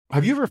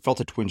Have you ever felt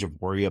a twinge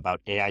of worry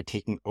about AI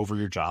taking over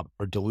your job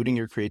or diluting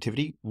your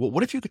creativity? Well,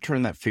 what if you could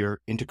turn that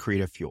fear into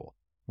creative fuel?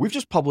 We've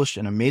just published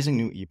an amazing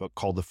new ebook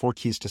called The 4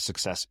 Keys to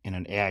Success in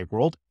an AI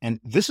World,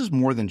 and this is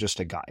more than just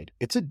a guide.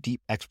 It's a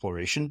deep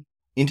exploration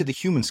into the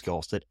human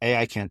skills that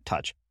AI can't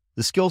touch,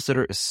 the skills that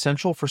are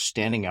essential for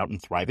standing out and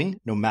thriving,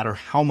 no matter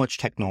how much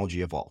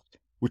technology evolves.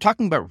 We're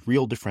talking about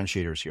real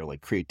differentiators here,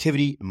 like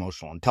creativity,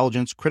 emotional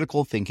intelligence,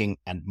 critical thinking,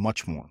 and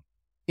much more.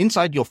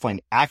 Inside, you'll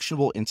find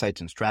actionable insights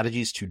and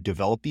strategies to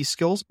develop these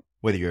skills,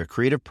 whether you're a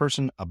creative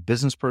person, a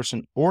business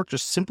person, or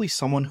just simply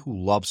someone who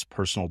loves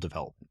personal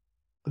development.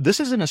 This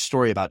isn't a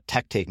story about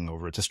tech taking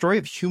over. It's a story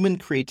of human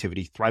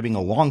creativity thriving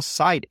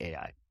alongside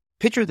AI.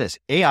 Picture this,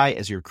 AI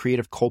as your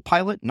creative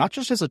co-pilot, not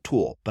just as a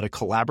tool, but a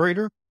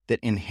collaborator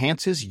that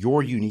enhances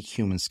your unique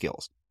human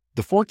skills.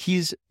 The 4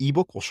 Keys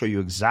ebook will show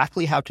you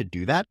exactly how to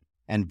do that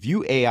and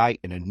view AI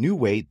in a new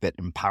way that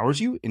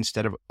empowers you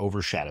instead of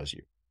overshadows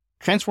you.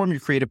 Transform your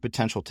creative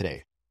potential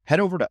today. Head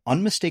over to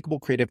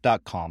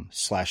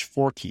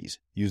unmistakablecreative.com/4keys.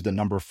 Use the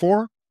number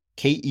 4,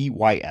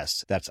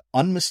 KEYS. That's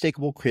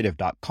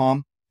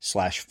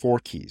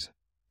unmistakablecreative.com/4keys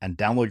and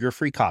download your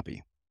free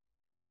copy.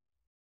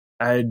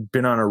 I'd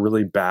been on a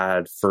really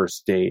bad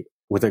first date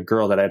with a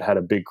girl that I'd had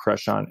a big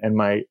crush on. And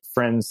my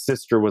friend's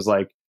sister was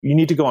like, you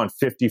need to go on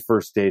 50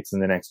 first dates in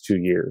the next 2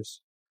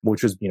 years,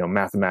 which was,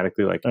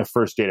 mathematically like a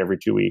first date every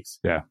 2 weeks.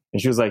 Yeah.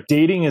 And she was like,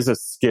 dating is a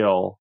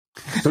skill.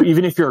 So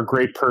even if you're a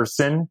great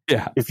person,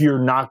 if you're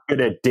not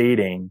good at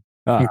dating,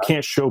 you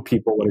can't show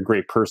people what a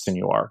great person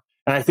you are.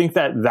 And I think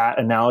that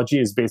analogy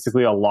is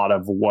basically a lot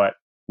of what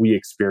we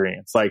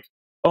experience. Like,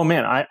 oh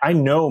man, I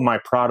know my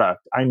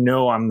product. I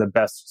know I'm the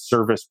best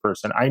service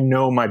person. I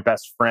know my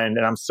best friend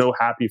and I'm so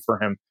happy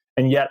for him.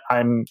 And yet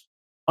I'm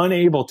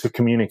unable to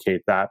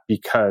communicate that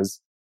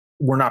because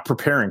we're not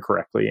preparing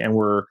correctly. And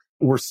we're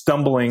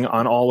stumbling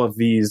on all of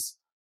these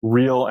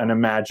real and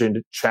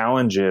imagined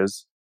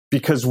challenges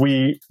because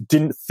we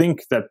didn't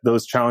think that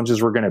those challenges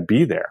were going to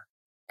be there.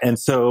 And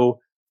so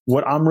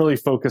what I'm really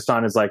focused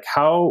on is like,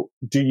 how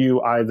do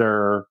you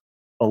either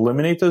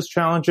eliminate those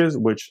challenges,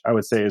 which I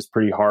would say is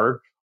pretty hard,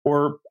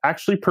 or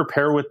actually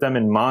prepare with them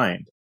in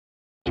mind?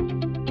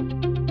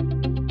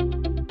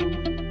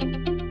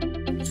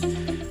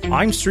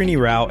 I'm Srini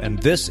Rao, and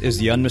this is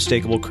the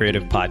Unmistakable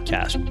Creative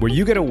Podcast, where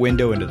you get a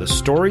window into the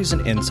stories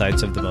and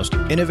insights of the most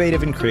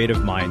innovative and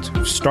creative minds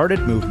who've started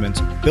movements,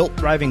 built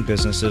thriving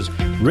businesses,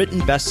 written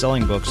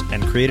best-selling books,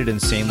 and created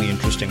insanely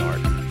interesting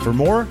art. For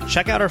more,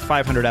 check out our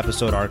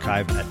 500-episode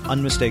archive at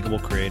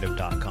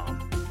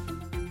unmistakablecreative.com.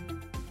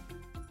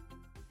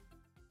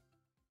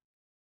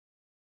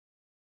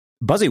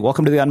 Buzzy,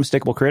 welcome to the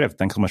Unmistakable Creative.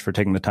 Thanks so much for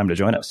taking the time to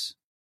join us.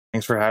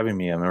 Thanks for having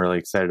me. I'm really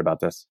excited about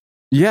this.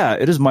 Yeah,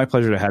 it is my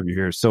pleasure to have you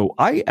here. So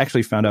I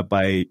actually found out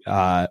by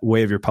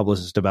way of your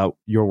publicist about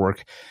your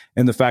work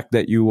and the fact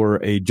that you were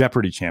a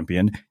Jeopardy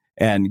champion.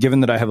 And given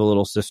that I have a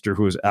little sister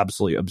who is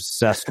absolutely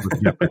obsessed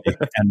with Jeopardy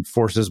and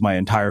forces my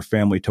entire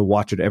family to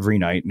watch it every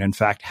night, and in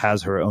fact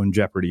has her own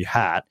Jeopardy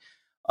hat,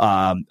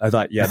 I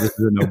thought, yeah, this is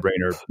a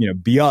no-brainer.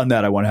 Beyond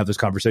that, I want to have this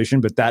conversation,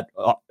 but that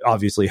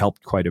obviously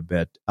helped quite a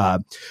bit.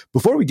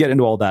 Before we get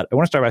into all that, I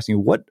want to start asking you,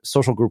 what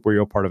social group were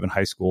you a part of in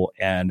high school,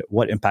 and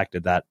what impact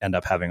did that end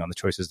up having on the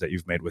choices that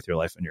you've made with your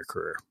life and your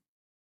career?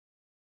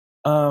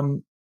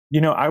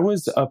 I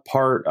was a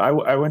part.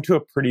 I went to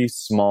a pretty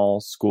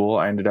small school.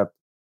 I ended up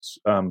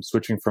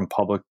switching from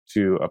public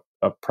to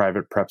a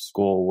private prep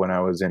school when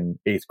I was in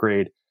 8th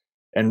grade.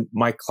 And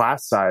my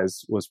class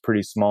size was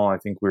pretty small. I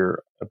think we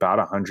were about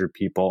 100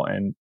 people.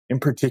 And in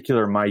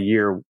particular, my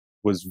year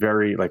was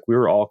very, we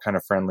were all kind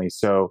of friendly.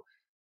 So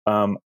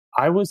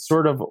I was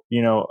sort of,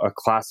 a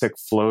classic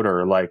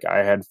floater. Like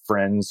I had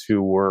friends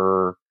who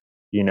were,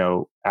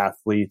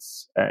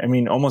 athletes. I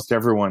mean, almost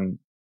everyone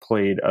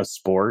played a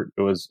sport.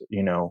 It was,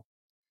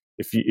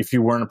 if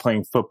you weren't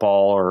playing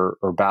football or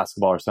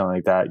basketball or something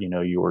like that,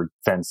 you were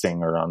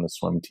fencing or on the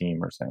swim team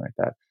or something like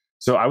that.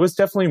 So I was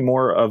definitely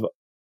more of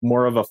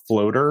a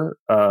floater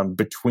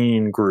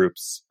between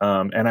groups.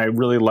 And I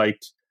really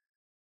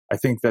I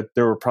think that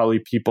there were probably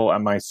people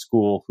at my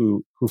school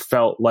who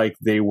felt like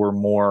they were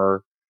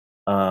more,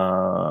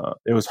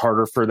 it was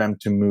harder for them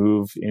to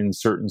move in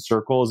certain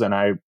circles. And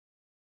I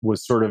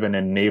was sort of an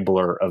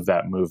enabler of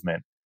that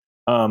movement.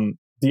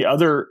 The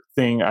other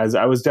thing is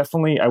I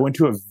went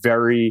to a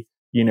very,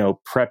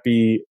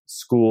 preppy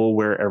school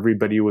where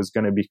everybody was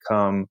going to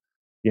become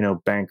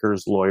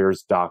bankers,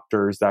 lawyers,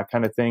 doctors, that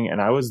kind of thing.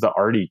 And I was the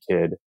arty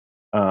kid.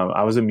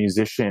 I was a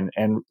musician.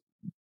 And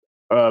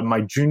my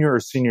junior or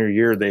senior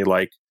year, they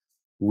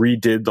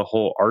redid the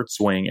whole arts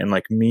wing. And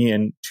me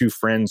and 2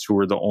 friends who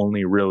were the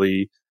only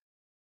really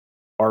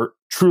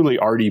truly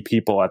arty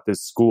people at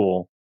this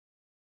school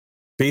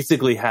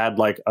basically had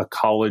a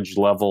college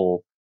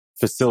level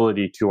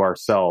facility to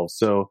ourselves.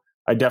 So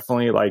I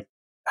definitely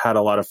had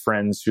a lot of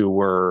friends who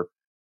were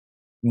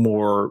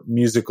more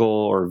musical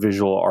or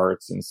visual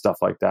arts and stuff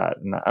like that.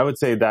 And I would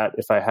say that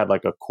if I had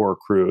a core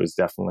crew, is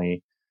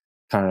definitely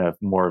kind of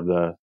more of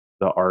the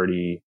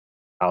arty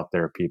out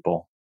there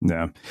people.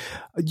 Yeah.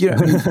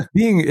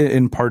 Being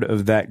in part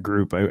of that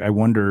group, I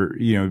wonder,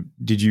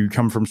 did you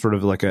come from sort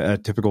of like a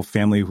typical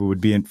family who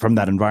would be from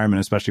that environment,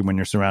 especially when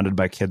you're surrounded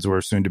by kids who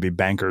are soon to be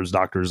bankers,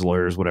 doctors,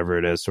 lawyers, whatever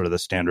it is, sort of the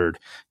standard,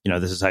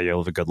 this is how you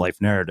live a good life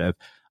narrative.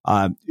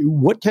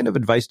 What kind of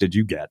advice did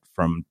you get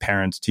from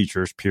parents,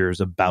 teachers,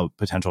 peers about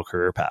potential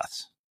career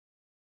paths?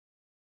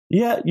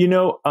 Yeah,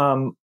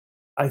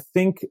 I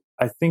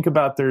think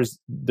about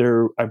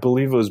I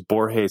believe it was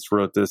Borges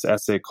wrote this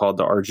essay called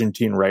The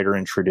Argentine Writer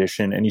and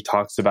Tradition, and he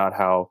talks about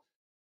how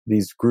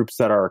these groups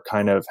that are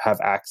kind of have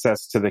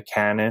access to the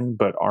canon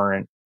but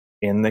aren't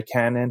in the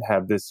canon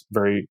have this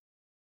very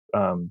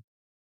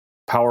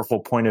powerful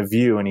point of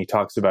view. And he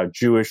talks about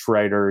Jewish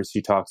writers,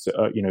 he talks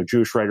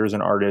Jewish writers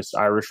and artists,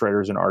 Irish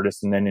writers and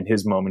artists, and then in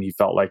his moment he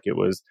felt like it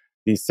was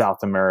these South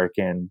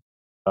American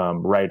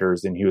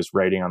writers, and he was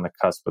writing on the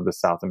cusp of the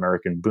South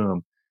American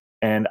boom.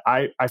 And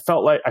I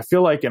feel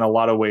like in a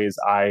lot of ways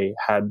I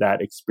had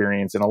that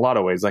experience. In a lot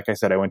of ways, like I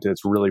said, I went to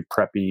this really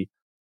preppy,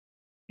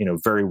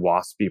 very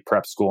waspy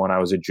prep school, and I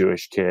was a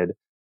Jewish kid.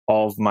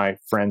 All of my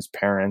friends'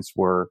 parents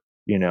were,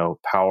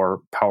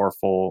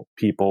 powerful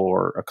people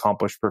or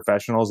accomplished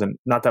professionals. And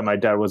not that my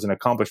dad wasn't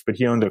accomplished, but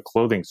he owned a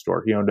clothing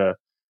store. He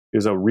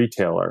was a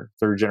retailer,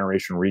 third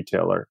generation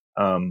retailer.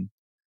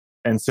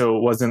 And so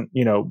it wasn't,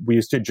 we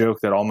used to joke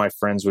that all my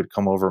friends would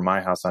come over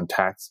my house on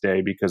tax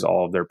day because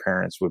all of their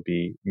parents would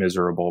be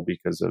miserable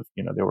because of,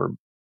 they were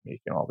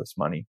making all this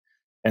money.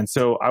 And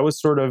so I was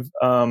sort of,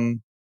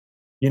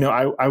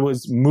 I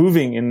was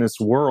moving in this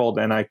world,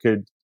 and I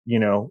could,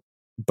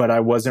 but I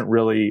wasn't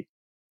really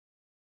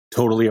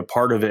totally a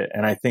part of it.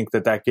 And I think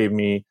that gave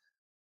me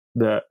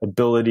the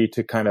ability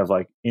to kind of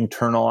like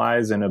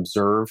internalize and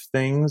observe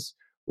things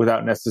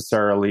without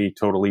necessarily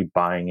totally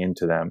buying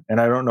into them. And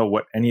I don't know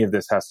what any of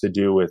this has to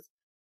do with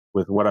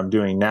what I'm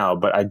doing now,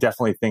 but I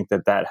definitely think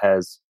that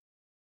has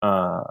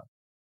kind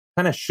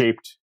of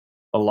shaped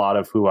a lot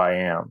of who I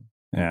am.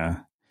 Yeah.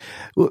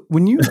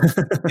 When you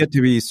get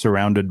to be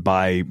surrounded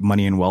by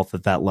money and wealth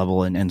at that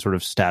level and sort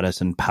of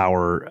status and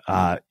power,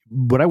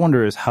 what I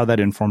wonder is how that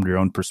informed your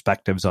own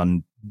perspectives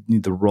on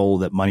the role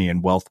that money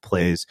and wealth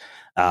plays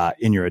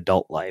in your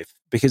adult life.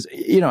 Because,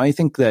 I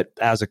think that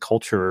as a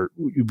culture,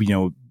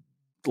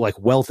 like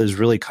wealth is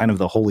really kind of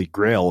the holy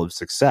grail of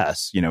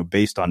success,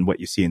 based on what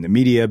you see in the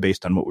media,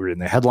 based on what we're in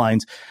the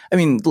headlines. I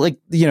mean,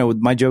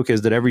 my joke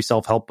is that every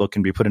self-help book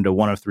can be put into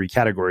one of three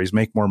categories: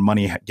 make more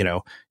money,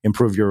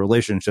 improve your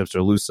relationships,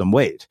 or lose some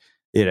weight.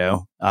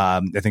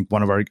 I think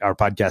one of our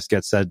podcast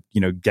guests said,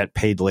 get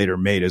paid later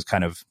made is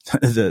kind of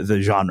the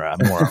genre,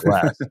 more or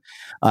less.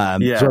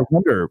 Yeah. So I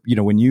wonder,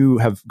 when you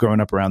have grown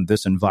up around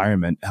this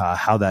environment,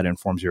 how that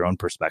informs your own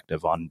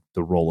perspective on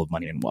the role of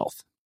money and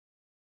wealth.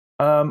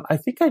 I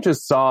think I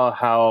just saw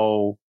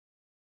how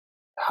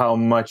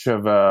much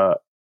of a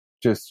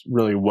just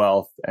really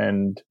wealth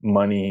and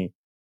money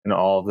and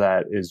all of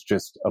that is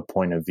just a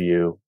point of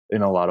view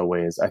in a lot of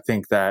ways. I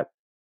think that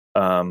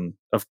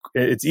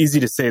it's easy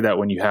to say that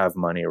when you have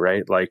money,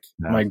 right? Like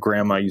my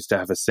grandma used to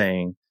have a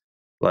saying,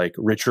 like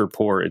rich or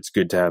poor, it's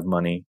good to have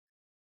money,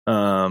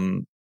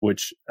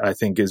 which I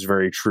think is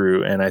very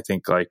true. And I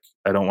think I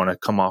don't want to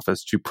come off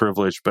as too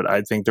privileged, but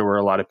I think there were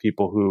a lot of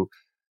people who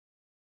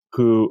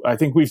I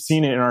think we've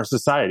seen it in our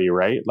society,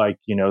 right? Like,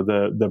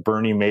 the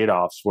Bernie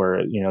Madoffs where,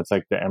 it's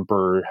like the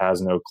emperor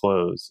has no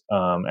clothes.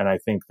 And I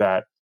think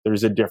that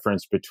there's a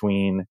difference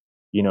between,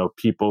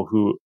 people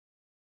who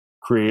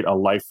create a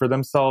life for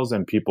themselves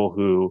and people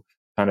who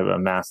kind of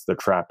amass the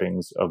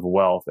trappings of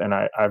wealth. And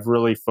I've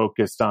really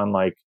focused on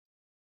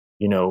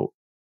in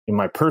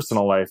my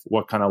personal life,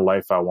 what kind of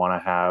life I want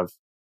to have.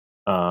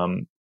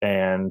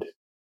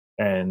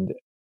 And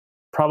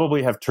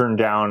probably have turned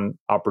down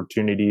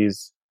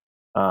opportunities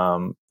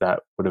that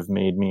would have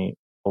made me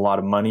a lot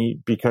of money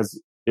because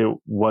it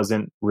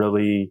wasn't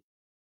really,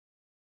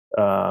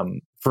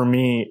 for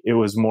me, it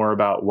was more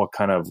about what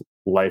kind of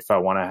life I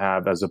want to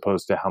have as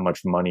opposed to how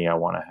much money I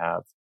want to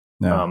have.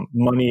 Yeah.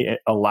 Money, it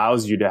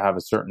allows you to have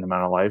a certain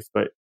amount of life,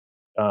 but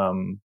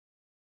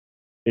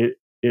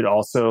it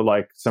also,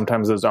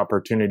 sometimes those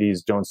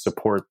opportunities don't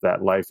support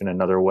that life in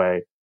another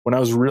way. When I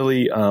was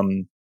really,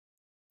 when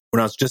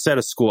I was just out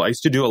of school, I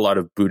used to do a lot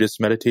of Buddhist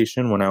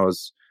meditation when I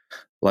was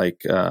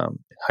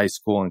high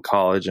school and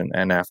college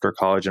and after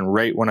college. And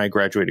right when I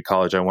graduated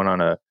college, I went on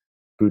a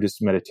Buddhist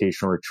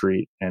meditation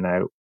retreat, and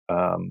I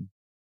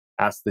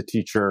asked the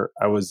teacher,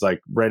 I was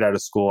right out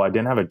of school. I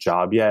didn't have a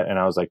job yet. And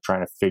I was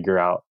trying to figure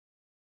out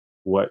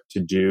what to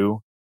do.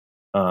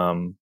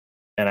 And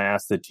I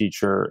asked the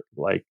teacher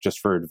just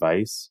for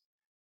advice.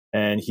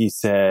 And he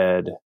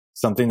said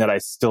something that I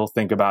still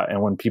think about.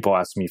 And when people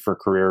ask me for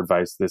career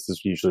advice, this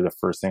is usually the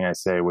first thing I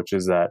say, which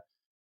is that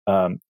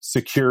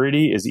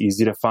security is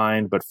easy to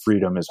find, but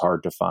freedom is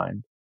hard to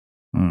find.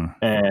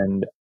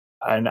 And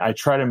I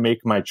try to make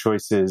my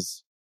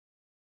choices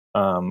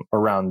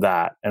around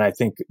that. And I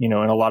think, in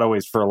a lot of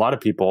ways, for a lot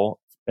of people,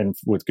 and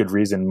with good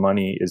reason,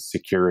 money is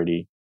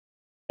security.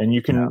 And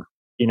you can,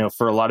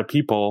 for a lot of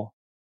people,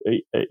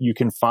 you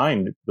can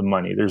find the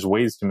money. There's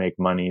ways to make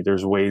money.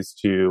 There's ways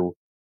to,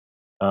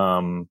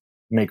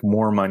 make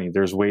more money.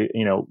 There's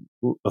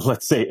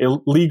let's say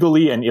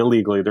legally and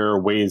illegally, there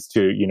are ways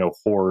to,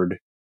 hoard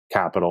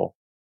capital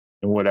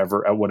and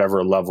at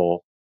whatever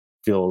level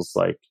feels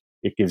like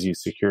it gives you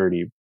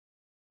security.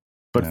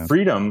 But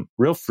freedom,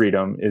 real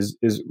freedom is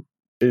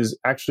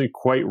actually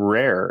quite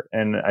rare.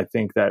 And I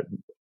think that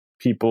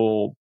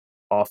people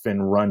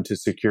often run to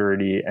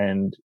security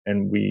and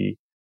we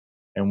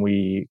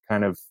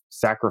kind of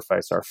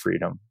sacrifice our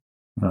freedom,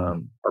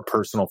 our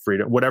personal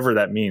freedom, whatever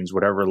that means,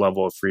 whatever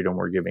level of freedom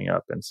we're giving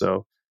up. And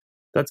so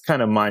that's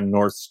kind of my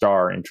North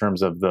Star in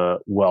terms of the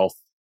wealth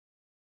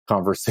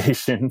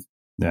conversation.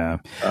 Yeah.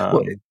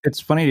 Well, it's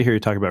funny to hear you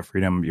talk about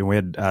freedom. We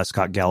had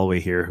Scott Galloway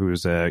here,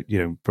 who's a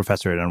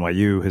professor at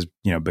NYU, has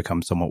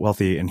become somewhat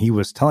wealthy, and he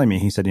was telling me,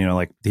 he said,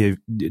 he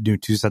knew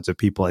two sets of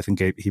people. I think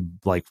he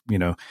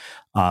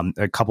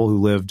a couple who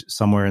lived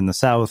somewhere in the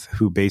South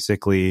who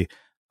basically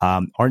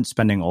aren't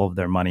spending all of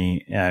their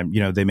money.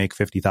 They make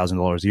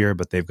 $50,000 a year,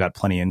 but they've got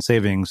plenty in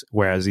savings.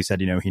 Whereas he said,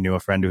 he knew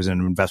a friend who's an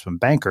investment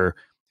banker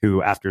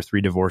who, after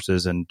 3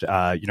 divorces and,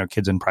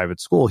 kids in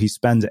private school, he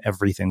spends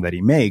everything that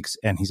he makes.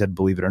 And he said,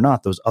 believe it or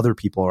not, those other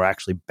people are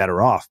actually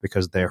better off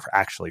because they're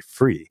actually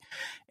free.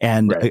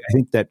 And right. I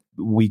think that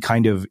we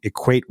kind of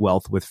equate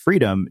wealth with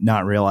freedom,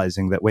 not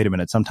realizing that, wait a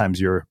minute,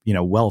 sometimes your,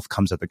 wealth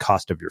comes at the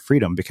cost of your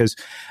freedom. Because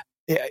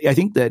I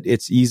think that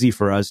it's easy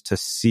for us to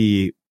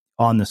see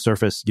on the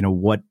surface,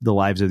 what the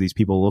lives of these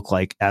people look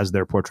like as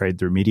they're portrayed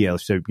through media.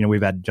 So,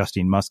 we've had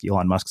Justine Musk,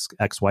 Elon Musk's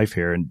ex-wife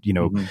here. And,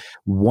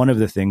 one of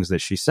the things that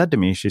she said to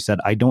me, she said,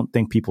 I don't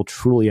think people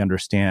truly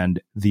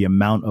understand the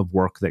amount of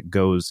work that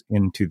goes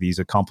into these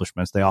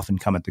accomplishments. They often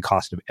come at the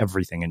cost of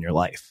everything in your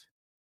life.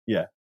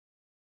 Yeah.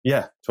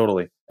 Yeah,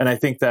 totally. And I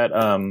think that,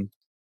 I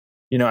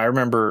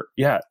remember,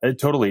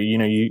 totally.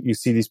 You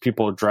see these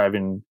people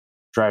driving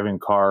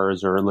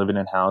cars or living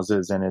in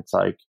houses, and it's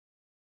like,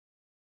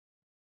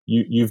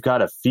 you've got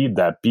to feed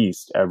that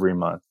beast every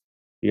month.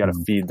 You got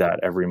to feed that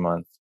every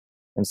month.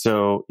 And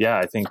so,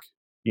 I think,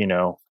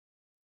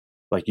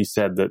 like you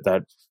said,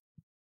 that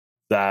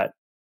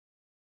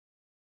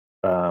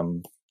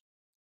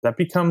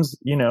becomes,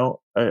 can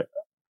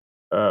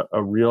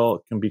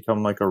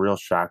become like a real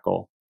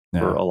shackle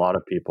for a lot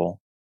of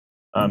people.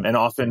 And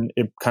often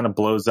it kind of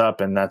blows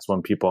up, and that's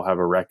when people have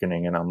a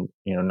reckoning. And I'm,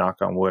 knock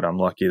on wood, I'm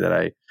lucky that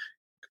I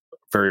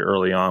very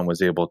early on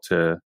was able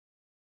to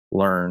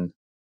learn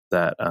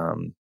that,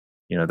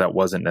 that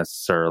wasn't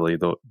necessarily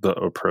the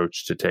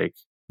approach to take.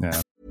 Yeah.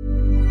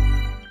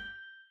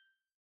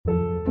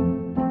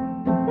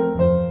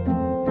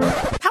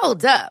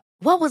 Hold up.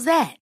 What was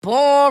that?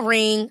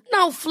 Boring.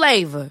 No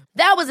flavor.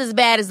 That was as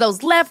bad as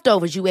those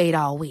leftovers you ate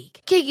all week.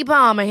 Keke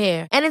Palmer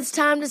here. And it's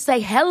time to say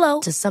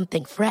hello to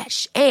something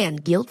fresh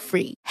and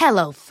guilt-free.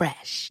 Hello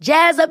Fresh.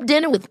 Jazz up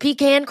dinner with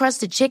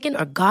pecan-crusted chicken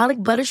or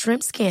garlic butter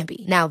shrimp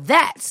scampi. Now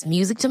that's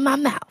music to my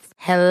mouth.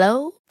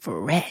 Hello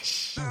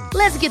Fresh.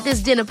 Let's get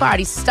this dinner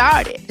party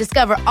started.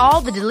 Discover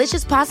all the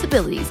delicious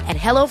possibilities at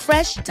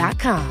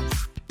HelloFresh.com.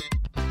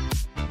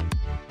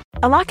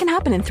 A lot can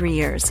happen in 3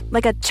 years,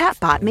 like a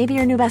chatbot may be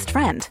your new best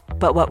friend.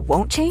 But what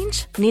won't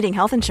change? Needing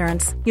health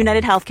insurance.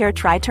 United Healthcare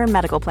Tri-Term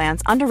Medical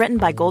Plans, underwritten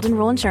by Golden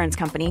Rule Insurance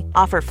Company,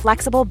 offer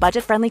flexible,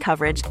 budget-friendly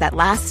coverage that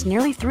lasts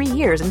nearly 3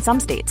 years in some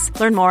states.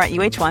 Learn more at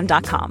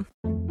UH1.com.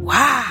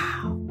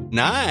 Wow.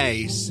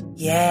 Nice.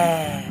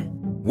 Yeah.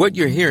 What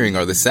you're hearing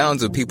are the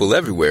sounds of people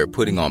everywhere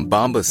putting on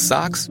Bombas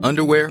socks,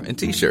 underwear, and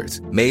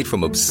T-shirts made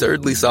from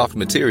absurdly soft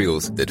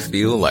materials that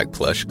feel like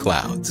plush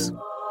clouds.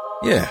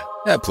 Yeah,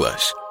 that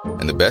plush.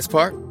 And the best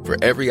part?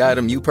 For every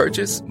item you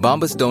purchase,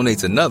 Bombas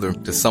donates another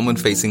to someone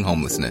facing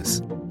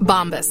homelessness.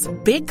 Bombas.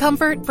 Big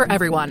comfort for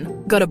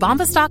everyone. Go to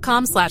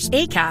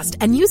bombas.com/ACAST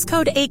and use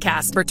code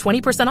ACAST for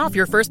 20% off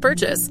your first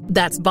purchase.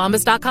 That's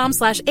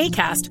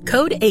bombas.com/ACAST.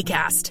 Code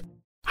ACAST.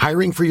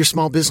 Hiring for your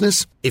small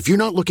business? If you're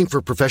not looking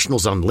for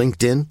professionals on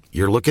LinkedIn,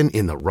 you're looking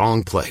in the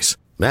wrong place.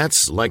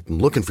 That's like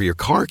looking for your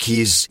car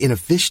keys in a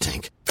fish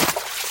tank.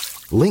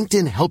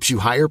 LinkedIn helps you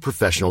hire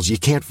professionals you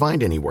can't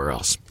find anywhere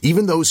else,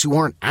 even those who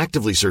aren't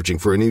actively searching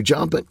for a new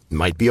job but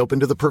might be open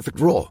to the perfect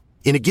role.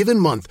 In a given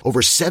month,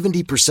 over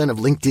 70% of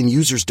LinkedIn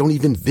users don't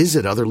even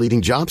visit other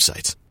leading job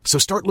sites. So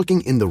start looking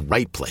in the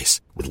right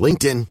place. With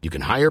LinkedIn, you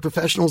can hire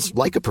professionals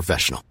like a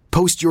professional.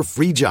 Post your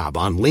free job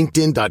on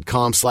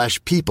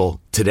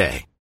linkedin.com/people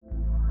today.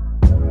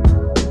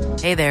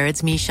 Hey there,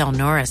 it's Michelle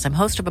Norris. I'm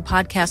host of a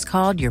podcast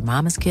called Your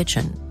Mama's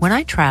Kitchen. When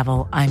I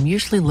travel, I'm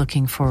usually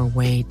looking for a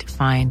way to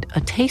find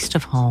a taste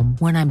of home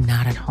when I'm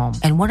not at home.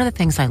 And one of the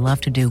things I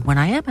love to do when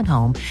I am at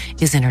home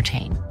is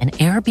entertain. And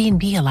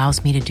Airbnb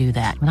allows me to do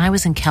that. When I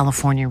was in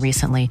California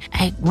recently,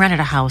 I rented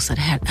a house that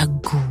had a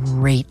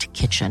great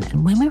kitchen.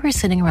 And when we were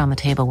sitting around the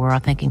table, we were all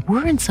thinking,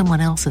 we're in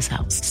someone else's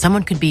house.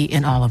 Someone could be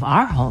in all of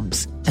our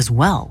homes as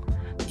well.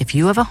 If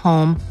you have a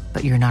home,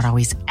 but you're not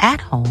always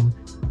at home,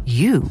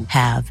 you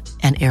have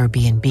an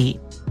Airbnb.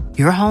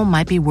 Your home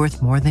might be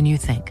worth more than you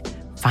think.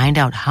 Find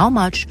out how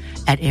much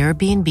at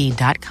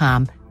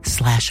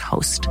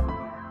airbnb.com/host.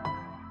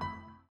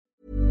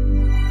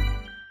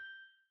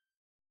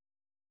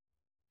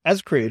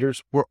 As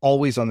creators, we're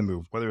always on the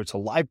move. Whether it's a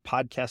live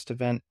podcast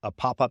event, a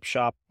pop-up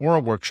shop, or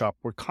a workshop,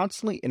 we're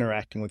constantly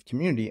interacting with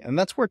community, and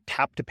that's where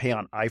Tap to Pay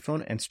on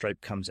iPhone and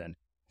Stripe comes in.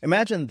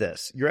 Imagine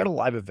this. You're at a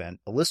live event,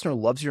 a listener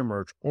loves your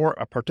merch, or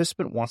a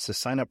participant wants to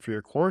sign up for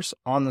your course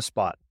on the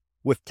spot.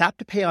 With Tap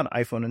to Pay on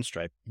iPhone and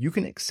Stripe, you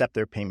can accept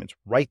their payments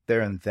right there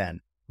and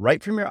then,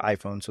 right from your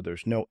iPhone, so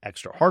there's no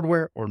extra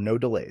hardware or no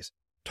delays.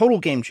 Total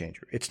game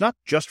changer. It's not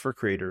just for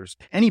creators.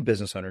 Any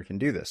business owner can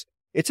do this.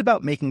 It's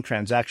about making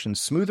transactions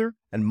smoother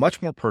and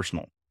much more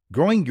personal,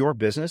 growing your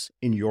business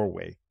in your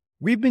way.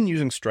 We've been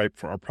using Stripe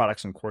for our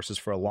products and courses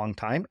for a long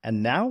time,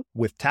 and now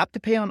with Tap to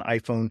Pay on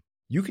iPhone,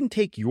 you can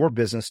take your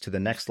business to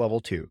the next level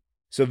too.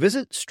 So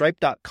visit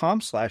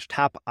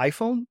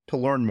stripe.com/tapiphone to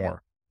learn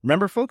more.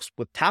 Remember, folks,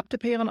 with Tap to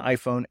Pay on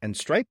iPhone and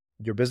Stripe,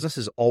 your business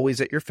is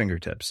always at your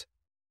fingertips.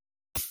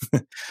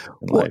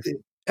 Well,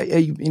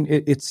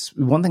 it's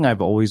one thing I've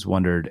always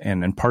wondered,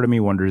 and part of me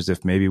wonders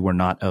if maybe we're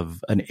not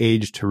of an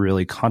age to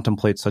really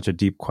contemplate such a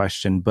deep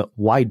question, but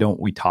why don't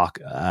we talk,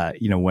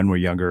 when we're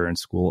younger in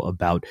school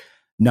about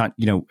not,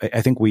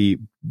 I think we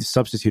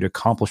substitute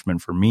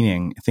accomplishment for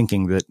meaning,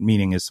 thinking that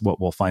meaning is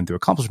what we'll find through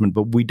accomplishment,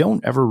 but we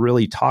don't ever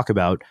really talk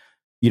about,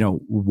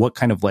 what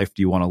kind of life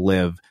do you want to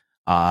live?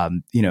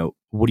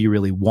 What do you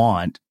really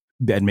want?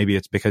 And maybe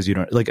it's because you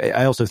don't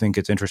I also think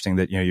it's interesting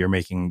that,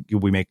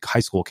 we make high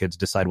school kids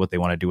decide what they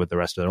want to do with the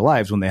rest of their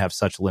lives when they have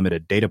such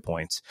limited data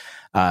points.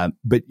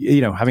 But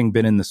having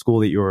been in the school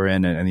that you were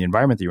in and the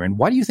environment that you're in,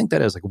 why do you think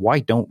that is? Why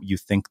don't you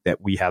think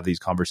that we have these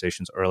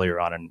conversations earlier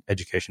on in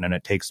education and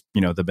it takes,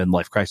 the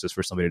midlife crisis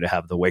for somebody to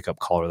have the wake up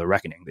call or the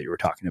reckoning that you were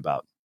talking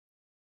about?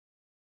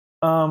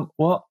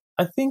 Well,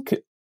 I think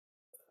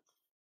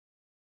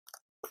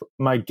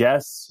my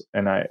guess,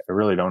 and I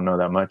really don't know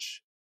that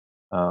much,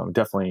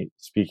 definitely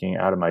speaking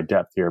out of my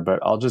depth here, but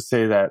I'll just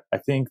say that I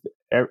think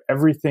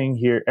everything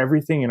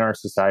in our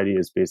society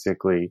is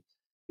basically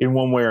in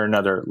one way or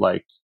another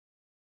like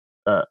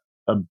a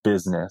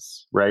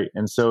business, right?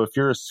 And so if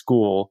you're a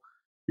school,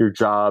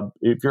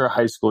 if you're a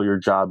high school, your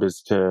job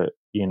is to,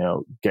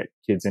 get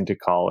kids into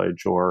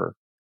college or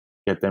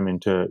get them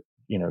into,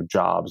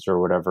 jobs or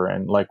whatever.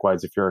 And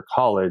likewise, if you're a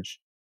college,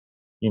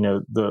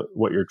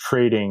 what you're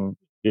trading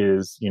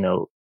is,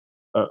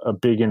 a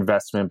big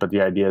investment, but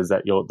the idea is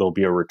that there'll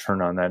be a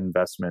return on that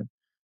investment.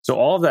 So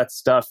all of that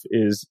stuff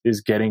is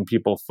getting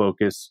people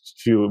focused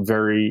to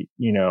very,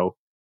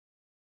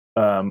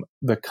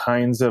 the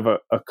kinds of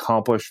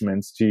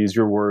accomplishments, to use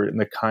your word, and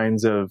the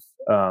kinds of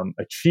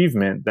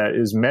achievement that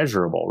is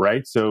measurable,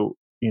 right? So,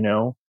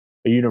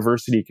 a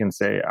university can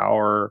say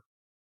our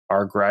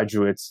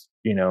graduates,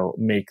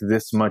 make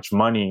this much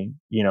money,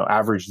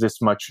 average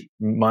this much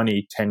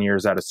money 10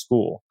 years out of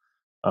school.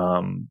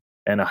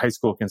 And a high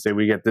school can say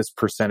we get this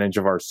percentage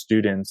of our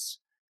students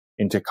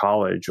into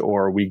college,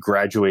 or we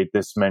graduate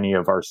this many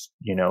of our,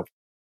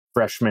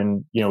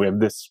 freshmen, we have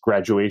this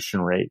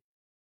graduation rate.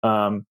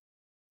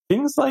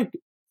 Things like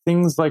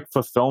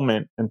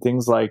fulfillment and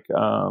things like,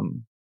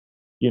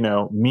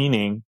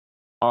 meaning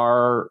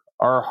are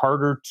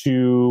harder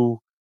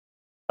to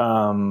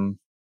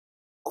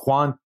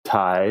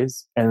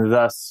quantize and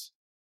thus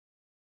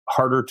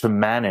harder to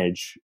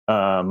manage.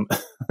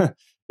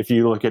 If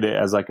you look at it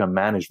as like a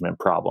management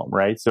problem,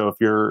 right? So if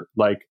you're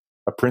like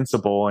a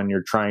principal and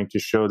you're trying to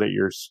show that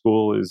your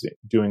school is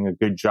doing a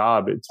good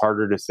job, it's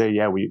harder to say,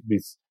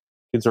 these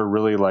kids are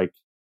really like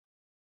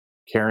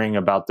caring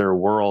about their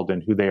world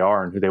and who they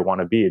are and who they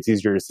want to be. It's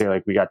easier to say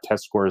like we got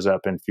test scores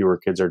up and fewer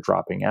kids are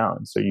dropping out.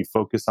 And so you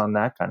focus on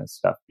that kind of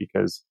stuff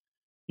because,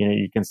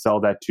 you can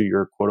sell that to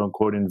your quote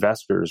unquote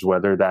investors,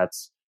 whether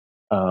that's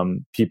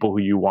people who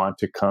you want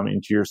to come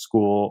into your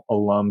school,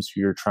 alums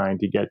who you're trying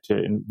to get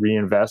to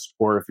reinvest,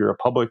 or if you're a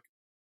public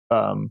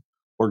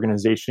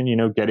organization,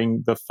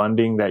 getting the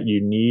funding that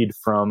you need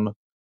from,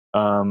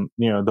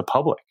 the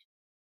public.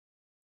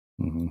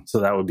 Mm-hmm. So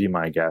that would be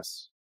my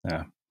guess.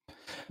 Yeah.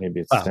 Maybe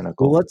it's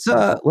cynical. Well,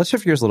 let's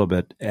shift gears a little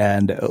bit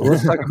and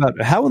let's talk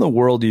about how in the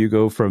world do you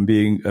go from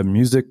being a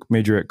music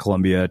major at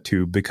Columbia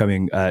to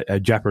becoming a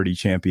Jeopardy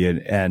champion?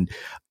 And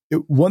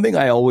one thing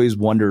I always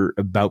wonder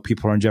about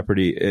people on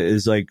Jeopardy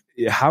is like,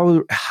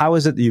 how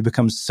is it that you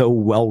become so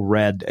well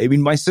read? I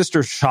mean, my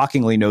sister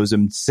shockingly knows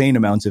insane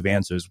amounts of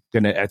answers.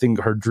 And I think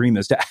her dream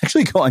is to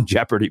actually go on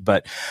Jeopardy.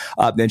 But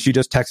then she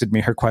just texted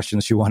me her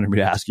questions she wanted me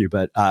to ask you.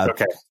 But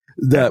okay.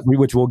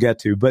 Which we'll get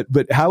to, but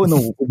how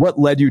what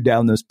led you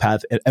down this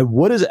path, and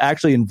what is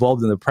actually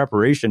involved in the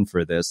preparation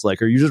for this?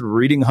 Like, are you just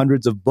reading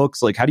hundreds of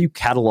books? Like, how do you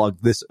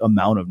catalog this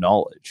amount of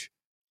knowledge?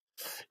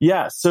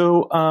 Yeah.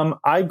 So,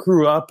 I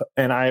grew up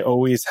and I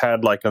always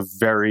had like a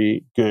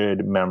very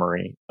good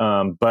memory.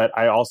 But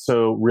I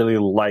also really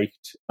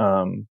liked,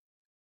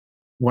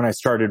 when I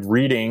started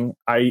reading,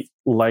 I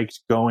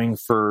liked going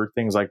for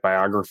things like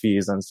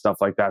biographies and stuff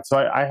like that. So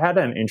I had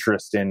an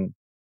interest in,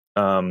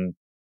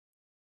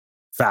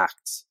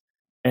 facts.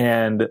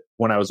 And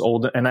when I was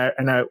old, and I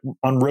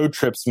on road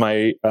trips,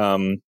 my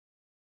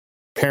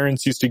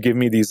parents used to give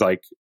me these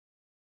like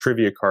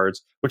trivia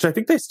cards, which I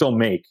think they still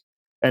make.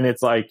 And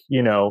it's like,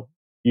 you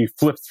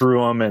flip through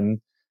them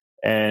and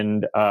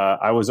And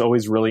I was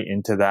always really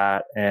into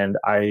that. And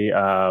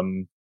I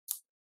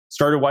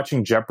started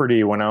watching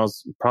Jeopardy when I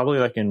was probably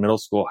like in middle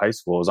school, high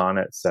school. It was on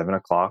at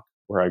 7:00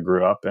 where I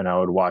grew up, and I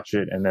would watch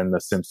it. And then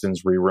the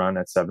Simpsons rerun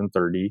at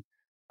 7:30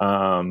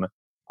 on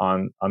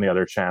the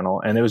other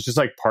channel. And it was just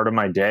like part of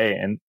my day.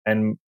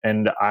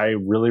 And I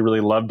really,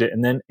 really loved it.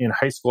 And then in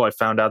high school, I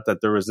found out that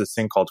there was this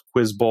thing called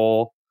Quiz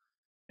Bowl,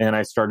 and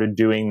I started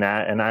doing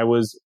that. And I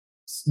was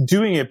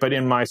doing it, but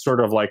in my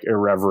sort of like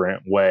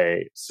irreverent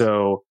way.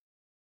 So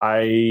there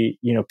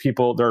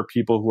are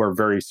people who are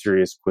very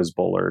serious quiz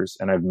bowlers,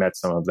 and I've met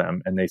some of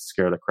them, and they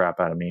scare the crap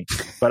out of me.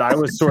 But I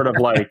was sort of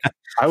like,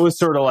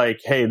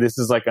 hey, this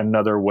is like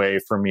another way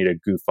for me to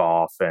goof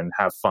off and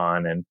have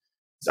fun. And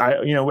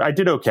I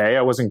did okay.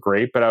 I wasn't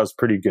great, but I was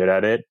pretty good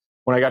at it.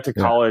 When I got to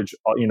college,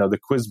 the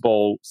quiz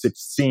bowl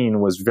scene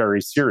was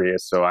very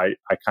serious, so I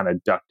kind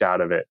of ducked out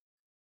of it.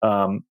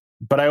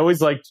 But I always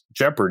liked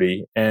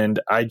Jeopardy, and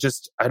I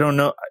don't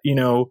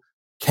know,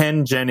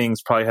 Ken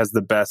Jennings probably has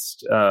the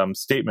best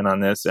statement on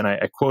this, and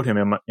I quote him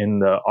in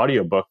the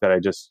audiobook that I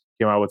just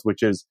came out with,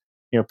 which is,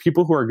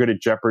 people who are good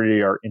at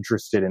Jeopardy are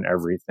interested in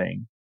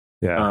everything.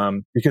 Yeah.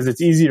 Because it's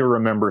easy to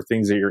remember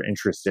things that you're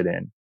interested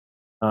in.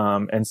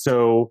 And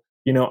so,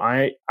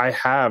 I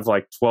have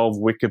like 12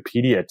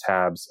 Wikipedia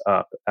tabs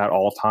up at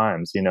all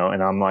times, and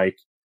I'm like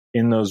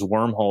in those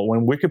wormhole.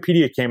 When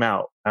Wikipedia came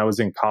out, I was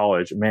in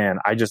college, man,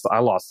 I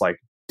lost like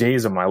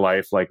days of my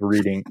life, like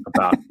reading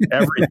about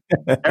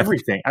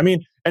everything. I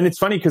mean, and it's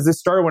funny because this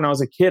started when I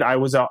was a kid. I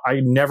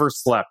never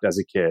slept as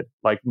a kid.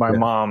 Like my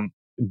mom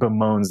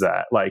bemoans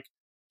that, like,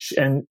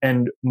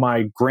 and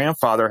my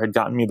grandfather had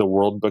gotten me the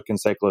World Book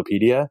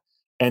Encyclopedia,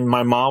 and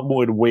my mom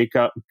would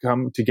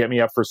come to get me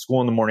up for school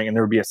in the morning, and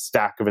there would be a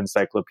stack of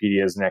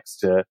encyclopedias next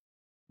to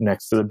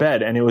the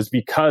bed. And it was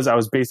because I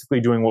was basically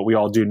doing what we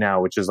all do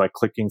now, which is like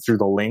clicking through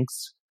the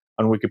links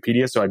on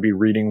Wikipedia. So I'd be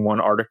reading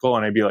one article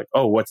and I'd be like,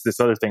 oh, what's this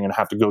other thing? And I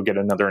have to go get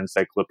another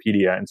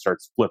encyclopedia and start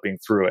flipping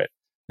through it.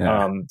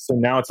 Yeah. So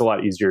now it's a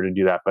lot easier to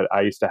do that. But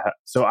I used to have,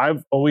 so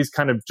I've always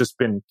kind of just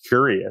been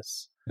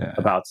curious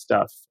about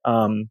stuff.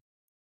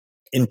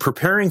 In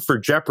preparing for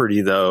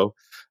Jeopardy though,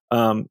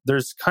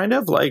 there's kind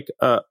of like,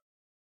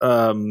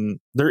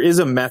 there is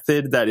a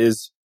method that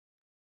is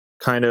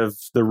kind of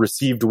the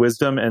received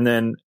wisdom. And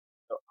then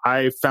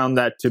I found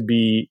that to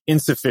be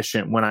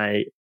insufficient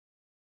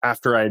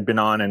after I had been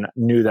on and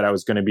knew that I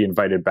was going to be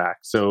invited back.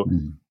 So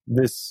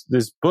this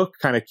book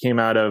kind of came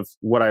out of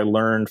what I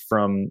learned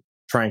from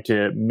trying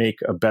to make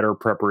a better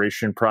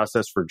preparation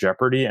process for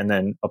Jeopardy and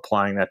then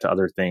applying that to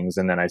other things.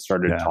 And then I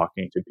started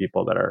talking to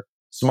people that are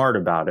smart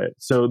about it.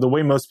 So the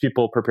way most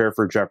people prepare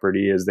for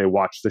Jeopardy is they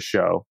watch the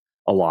show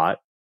a lot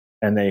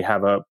and they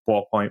have a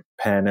ballpoint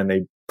pen and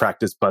they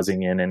practice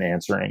buzzing in and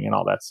answering and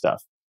all that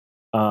stuff.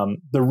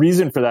 The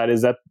reason for that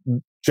is that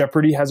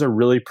Jeopardy has a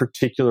really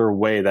particular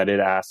way that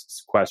it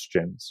asks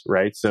questions,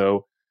 right?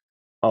 So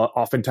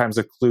oftentimes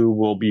a clue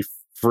will be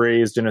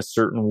phrased in a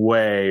certain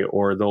way,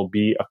 or there'll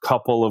be a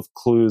couple of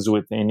clues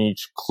within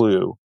each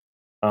clue.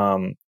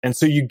 And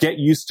so you get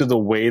used to the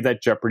way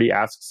that Jeopardy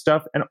asks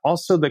stuff and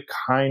also the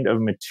kind of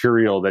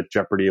material that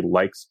Jeopardy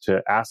likes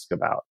to ask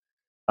about,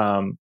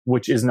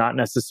 which is not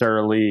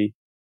necessarily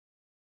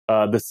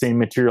the same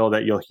material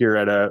that you'll hear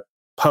at a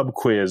pub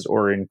quiz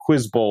or in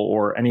Quiz Bowl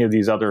or any of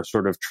these other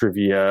sort of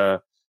trivia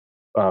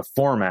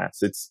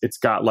formats. It's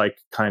got like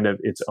kind of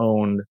its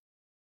own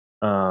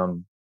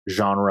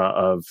genre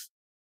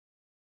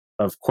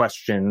of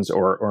questions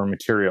or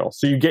material.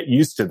 So you get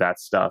used to that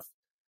stuff.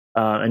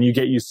 And you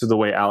get used to the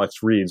way Alex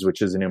reads,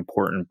 which is an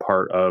important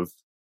part of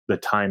the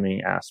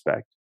timing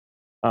aspect.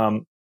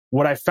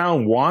 What I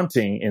found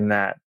wanting in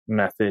that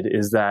method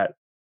is that,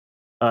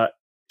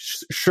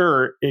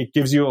 sure, it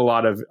gives you a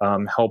lot of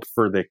help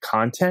for the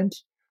content,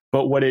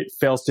 but what it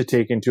fails to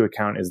take into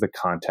account is the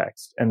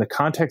context. And the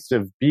context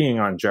of being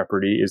on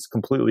Jeopardy is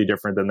completely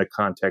different than the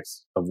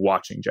context of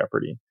watching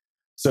Jeopardy.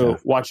 So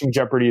watching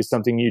Jeopardy is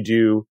something you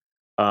do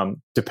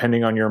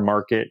depending on your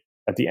market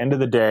at the end of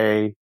the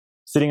day,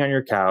 sitting on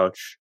your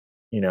couch,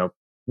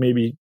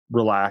 maybe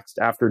relaxed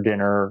after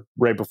dinner,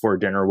 right before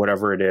dinner,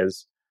 whatever it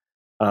is.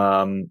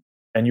 And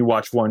you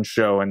watch one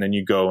show and then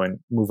you go and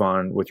move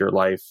on with your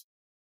life.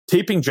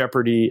 Taping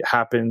Jeopardy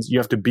happens. You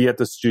have to be at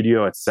the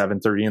studio at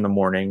 7:30 in the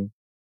morning,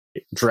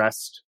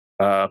 dressed,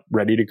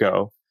 ready to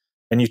go.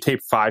 And you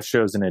tape 5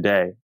 shows in a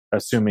day,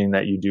 assuming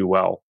that you do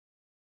well.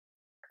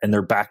 And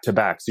they're back to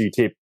back. So you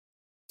tape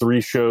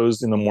 3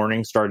 shows in the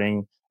morning,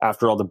 starting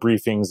after all the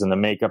briefings and the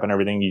makeup and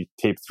everything. You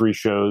tape 3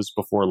 shows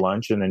before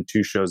lunch and then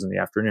 2 shows in the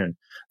afternoon.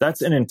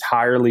 That's an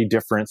entirely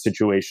different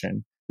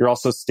situation. You're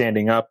also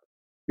standing up.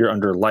 You're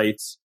under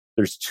lights.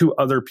 There's 2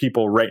 other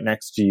people right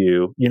next to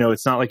you.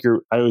 It's not like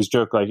I always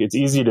joke, like, it's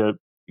easy to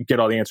get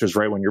all the answers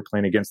right when you're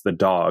playing against the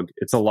dog.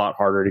 It's a lot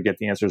harder to get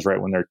the answers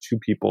right when there are 2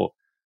 people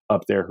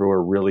up there who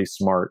are really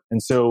smart.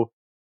 And so,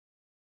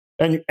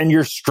 and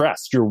you're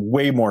stressed. You're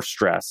way more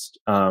stressed.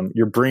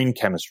 Your brain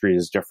chemistry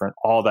is different,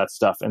 all that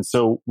stuff. And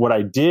so what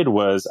I did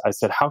was I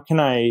said, how can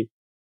I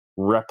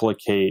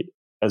replicate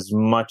as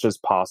much as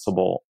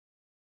possible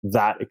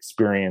that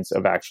experience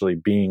of actually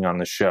being on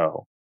the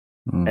show.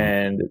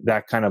 And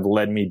that kind of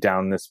led me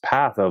down this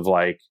path of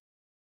like,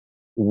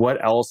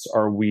 what else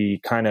are we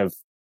kind of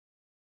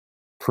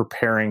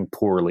preparing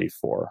poorly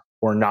for,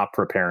 or not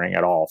preparing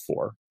at all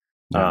for?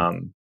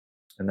 And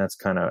that's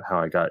kind of how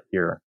I got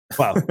here.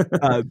 Wow.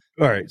 All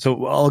right.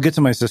 So I'll get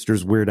to my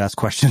sister's weird ass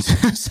questions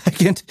in a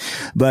second,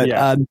 but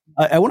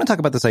I want to talk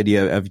about this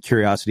idea of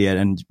curiosity.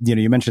 And,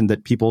 you mentioned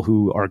that people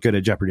who are good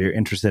at Jeopardy are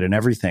interested in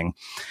everything.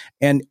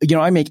 And,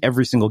 I make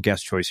every single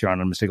guest choice here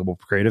on Unmistakable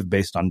Creative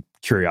based on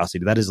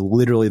curiosity. That is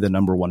literally the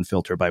number one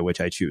filter by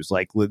which I choose.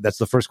 Like, that's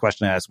the first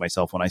question I ask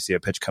myself when I see a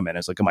pitch come in,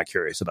 is like, am I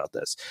curious about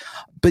this?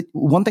 But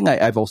one thing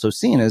I've also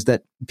seen is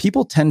that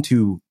people tend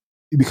to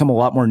become a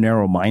lot more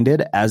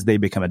narrow-minded as they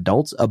become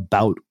adults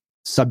about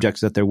subjects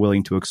that they're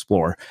willing to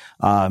explore,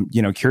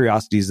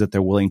 curiosities that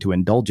they're willing to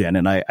indulge in.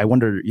 And I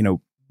wonder,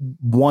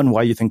 one,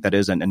 why you think that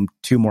is, and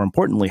two, more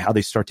importantly, how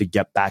they start to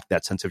get back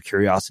that sense of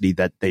curiosity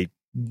that they,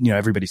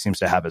 everybody seems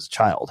to have as a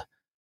child.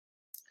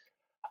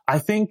 I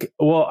think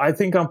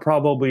I'm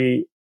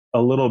probably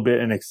a little bit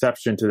an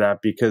exception to that,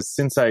 because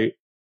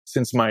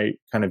since my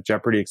kind of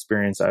Jeopardy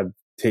experience, I've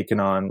taken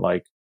on,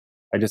 like,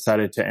 I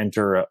decided to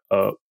enter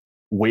a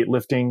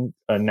weightlifting,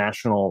 a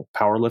national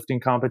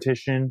powerlifting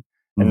competition.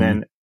 And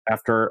then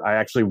after I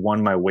actually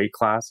won my weight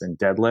class in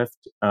deadlift,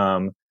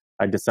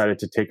 I decided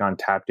to take on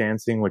tap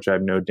dancing, which I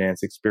have no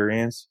dance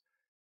experience.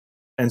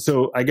 And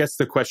so I guess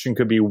the question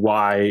could be,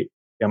 why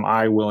am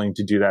I willing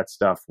to do that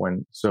stuff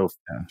when so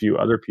few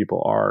other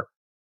people are?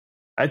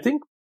 I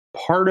think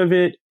part of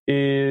it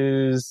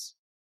is,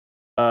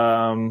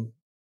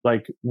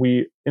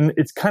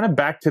 it's kind of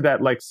back to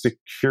that, like,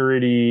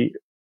 security,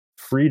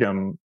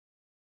 freedom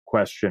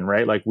question,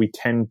 right? Like, we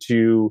tend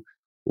to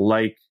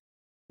like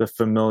the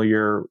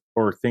familiar,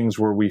 or things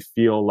where we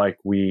feel like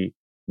we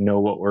know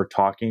what we're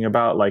talking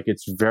about. Like,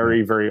 it's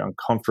very, very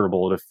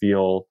uncomfortable to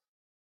feel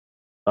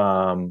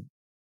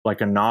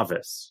like a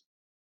novice.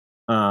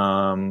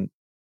 And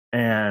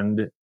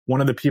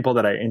one of the people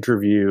that I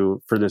interview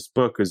for this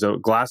book is a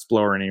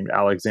glassblower named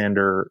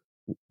Alexander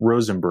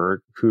Rosenberg,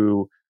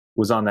 who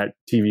was on that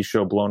TV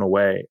show Blown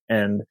Away.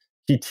 And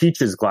he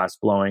teaches glass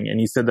blowing. And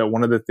he said that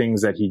one of the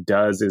things that he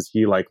does is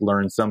he, like,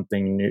 learns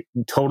something new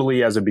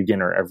totally as a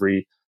beginner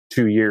every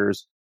 2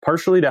 years,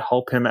 partially to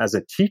help him as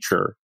a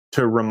teacher,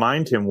 to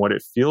remind him what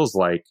it feels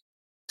like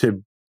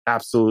to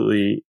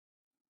absolutely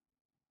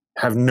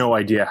have no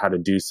idea how to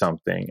do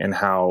something and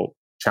how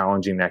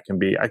challenging that can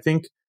be. I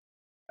think,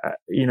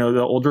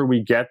 the older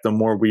we get, the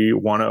more we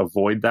want to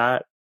avoid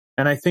that.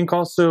 And I think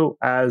also,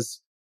 as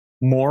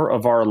more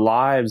of our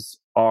lives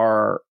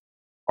are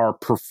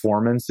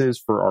performances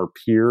for our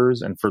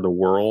peers and for the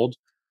world,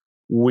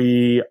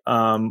 we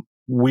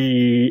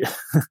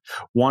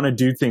want to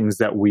do things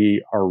that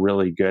we are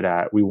really good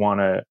at. We want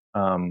to,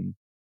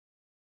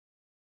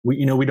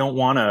 we don't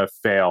want to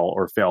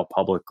fail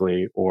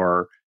publicly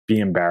or be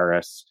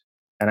embarrassed.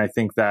 And I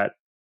think that,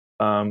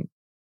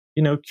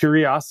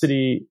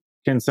 curiosity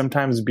can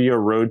sometimes be a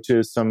road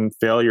to some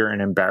failure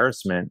and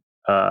embarrassment.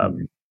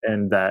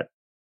 And that,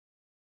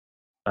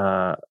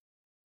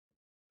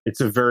 it's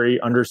a very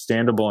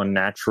understandable and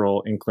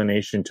natural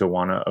inclination to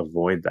want to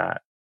avoid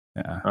that.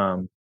 Yeah.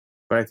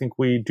 But I think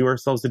we do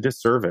ourselves a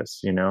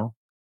disservice,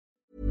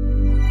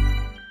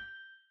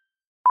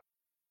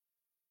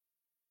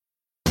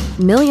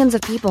 Millions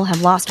of people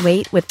have lost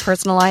weight with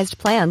personalized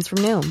plans from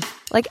Noom.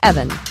 Like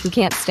Evan, who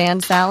can't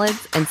stand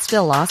salads and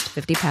still lost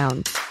 50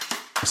 pounds.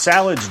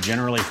 Salads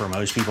generally for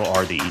most people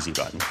are the easy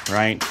button,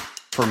 right?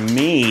 For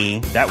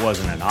me, that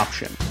wasn't an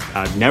option.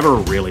 I never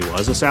really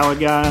was a salad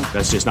guy.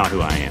 That's just not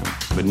who I am.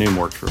 But Noom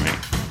worked for me.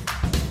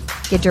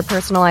 Get your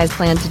personalized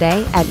plan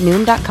today at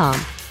Noom.com.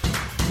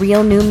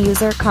 Real Noom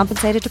user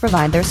compensated to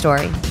provide their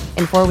story.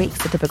 In 4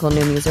 weeks, the typical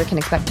Noom user can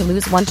expect to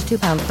lose 1 to 2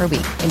 pounds per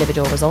week.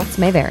 Individual results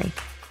may vary.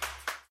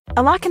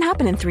 A lot can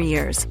happen in 3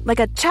 years, like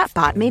a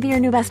chatbot may be your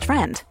new best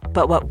friend.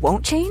 But what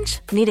won't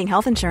change? Needing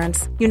health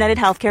insurance. United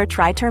Healthcare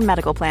Tri-Term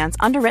Medical Plans,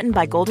 underwritten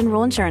by Golden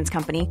Rule Insurance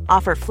Company,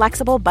 offer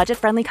flexible,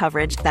 budget-friendly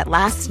coverage that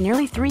lasts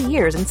nearly 3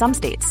 years in some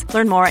states.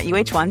 Learn more at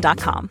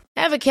uh1.com.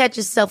 Ever catch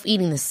yourself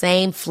eating the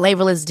same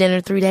flavorless dinner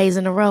 3 days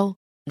in a row?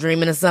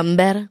 Dreaming of something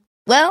better?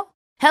 Well,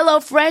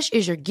 HelloFresh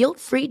is your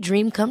guilt-free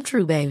dream come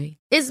true, baby.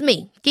 It's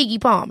me, Keke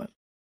Palmer.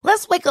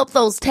 Let's wake up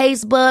those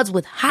taste buds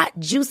with hot,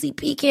 juicy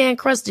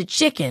pecan-crusted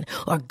chicken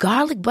or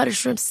garlic butter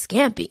shrimp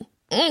scampi.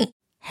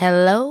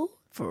 Hello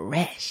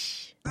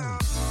Fresh.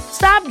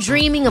 Stop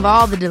dreaming of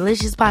all the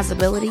delicious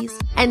possibilities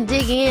and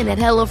dig in at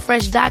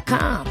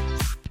HelloFresh.com.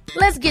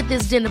 Let's get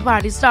this dinner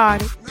party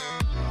started.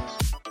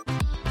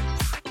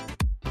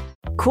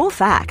 Cool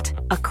fact,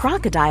 a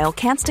crocodile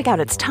can't stick out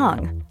its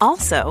tongue.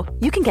 Also,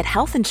 you can get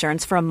health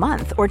insurance for a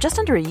month or just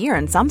under a year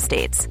in some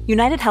states.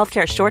 United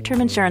Healthcare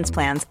short-term insurance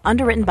plans,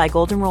 underwritten by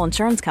Golden Rule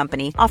Insurance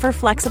Company, offer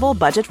flexible,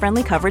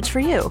 budget-friendly coverage for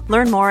you.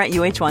 Learn more at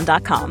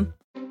uh1.com.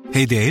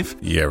 Hey, Dave.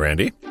 Yeah,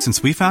 Randy.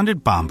 Since we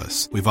founded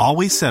Bombas, we've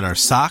always said our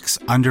socks,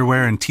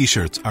 underwear, and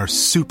T-shirts are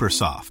super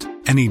soft.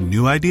 Any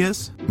new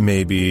ideas?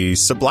 Maybe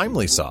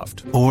sublimely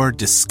soft. Or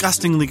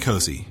disgustingly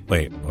cozy.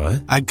 Wait,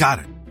 what? I got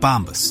it.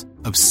 Bombas.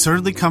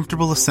 Absurdly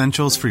comfortable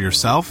essentials for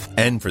yourself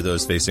and for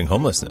those facing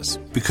homelessness.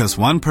 Because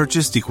one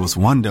purchased equals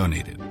one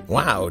donated.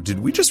 Wow, did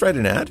we just write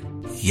an ad?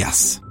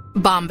 Yes.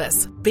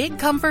 Bombas. Big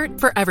comfort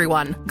for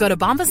everyone. Go to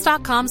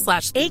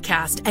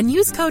bombas.com/ACAST and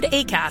use code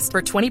ACAST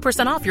for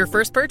 20% off your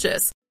first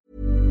purchase.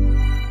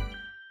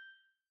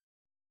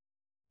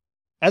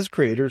 As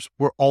creators,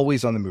 we're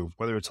always on the move.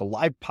 Whether it's a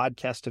live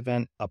podcast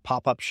event, a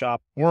pop-up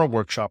shop, or a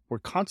workshop, we're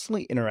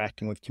constantly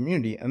interacting with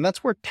community, and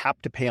that's where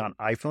Tap to Pay on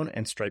iPhone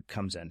and Stripe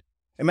comes in.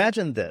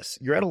 Imagine this.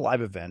 You're at a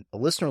live event, a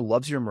listener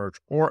loves your merch,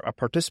 or a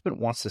participant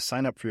wants to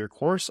sign up for your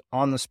course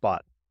on the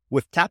spot.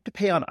 With Tap to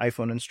Pay on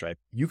iPhone and Stripe,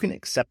 you can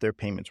accept their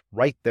payments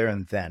right there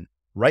and then,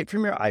 right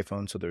from your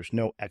iPhone, so there's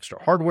no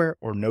extra hardware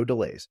or no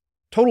delays.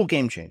 Total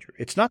game changer.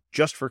 It's not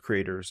just for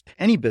creators.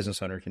 Any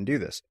business owner can do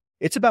this.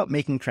 It's about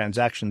making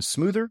transactions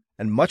smoother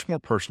and much more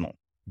personal,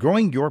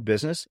 growing your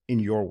business in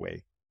your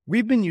way.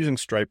 We've been using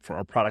Stripe for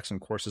our products and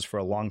courses for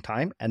a long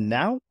time, and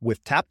now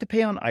with Tap to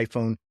Pay on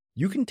iPhone,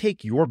 you can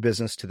take your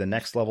business to the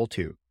next level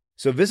too.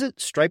 So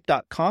visit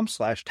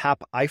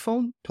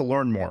stripe.com/tapiphone to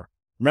learn more.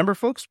 Remember,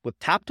 folks, with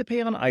Tap to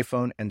Pay on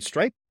iPhone and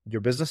Stripe,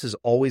 your business is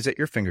always at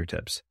your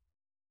fingertips.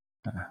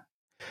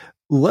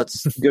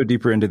 Let's go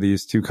deeper into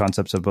these two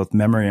concepts of both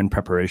memory and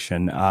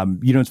preparation.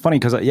 It's funny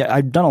because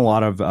I've done a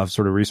lot of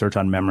sort of research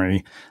on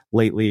memory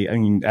lately. I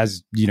mean,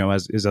 as you know,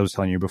 as I was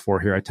telling you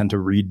before here, I tend to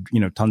read,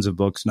 tons of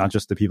books, not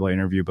just the people I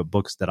interview, but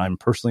books that I'm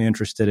personally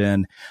interested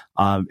in.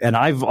 And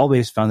I've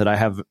always found that I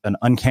have an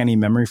uncanny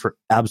memory for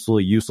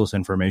absolutely useless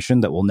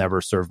information that will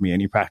never serve me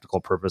any practical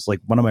purpose.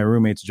 Like one of my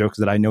roommates jokes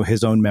that I know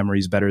his own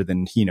memories better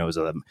than he knows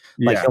of them.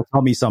 Like he'll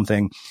tell me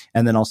something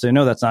and then I'll say,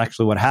 no, that's not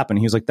actually what happened.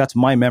 He's like, that's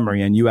my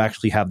memory and you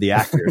actually have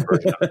the accurate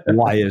version.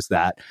 Why is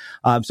that?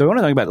 So I want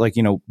to talk about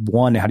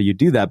one, how do you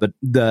do that? But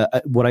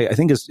what I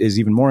think is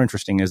even more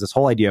interesting is this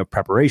whole idea of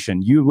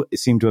preparation. You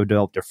seem to have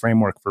developed a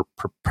framework for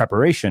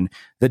preparation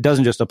that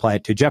doesn't just apply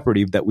to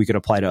Jeopardy, that we could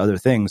apply to other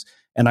things.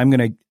 And I'm going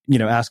to,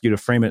 ask you to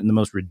frame it in the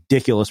most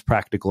ridiculous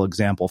practical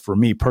example for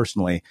me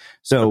personally.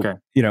 So,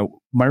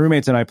 my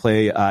roommates and I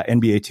play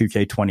NBA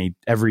 2K20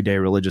 every day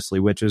religiously,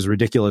 which is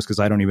ridiculous because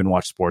I don't even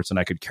watch sports and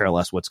I could care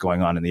less what's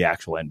going on in the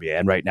actual NBA.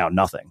 And right now,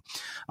 nothing.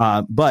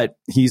 But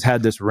he's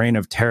had this reign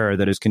of terror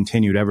that has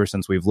continued ever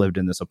since we've lived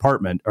in this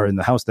apartment or in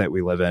the house that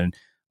we live in.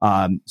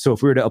 So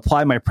if we were to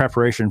apply my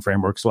preparation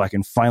framework so I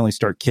can finally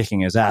start kicking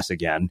his ass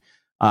again,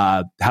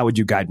 how would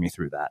you guide me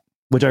through that?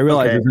 Which I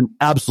realize is an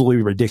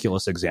absolutely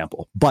ridiculous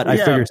example, but I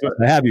figured since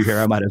I have you here,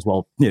 I might as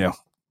well,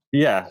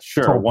 Yeah,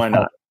 sure. Why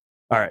not?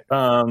 All right.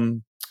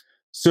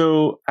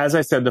 So as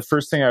I said, the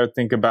first thing I would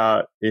think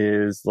about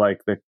is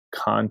like the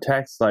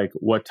context, like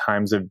what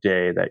times of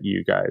day that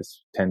you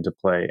guys tend to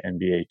play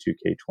NBA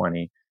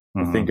 2K20.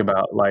 And think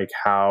about like,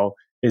 how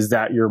is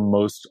that your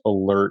most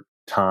alert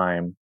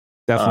time?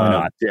 Definitely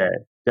not. Day?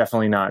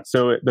 Definitely not.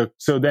 So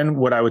then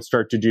what I would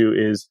start to do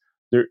is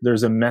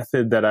there's a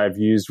method that I've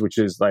used, which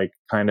is like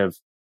kind of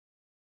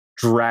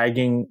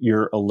dragging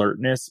your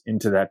alertness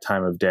into that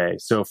time of day.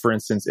 So for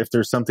instance, if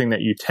there's something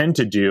that you tend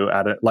to do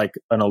at like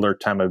an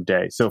alert time of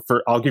day. So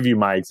I'll give you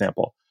my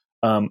example.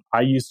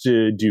 I used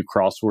to do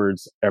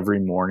crosswords every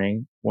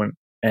morning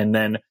and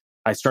then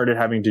I started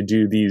having to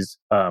do these,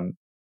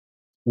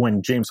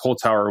 when James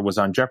Holzhauer was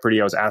on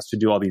Jeopardy, I was asked to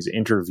do all these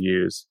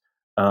interviews.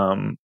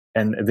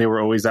 And they were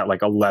always at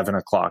like 11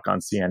 o'clock on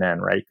CNN,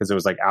 right? Because it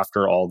was like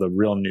after all the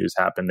real news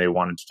happened, they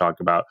wanted to talk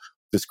about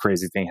this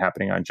crazy thing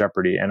happening on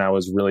Jeopardy. And I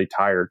was really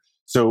tired.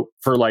 So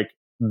for like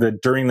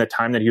during the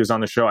time that he was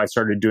on the show, I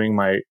started doing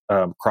my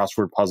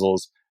crossword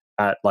puzzles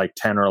at like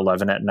 10 or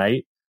 11 at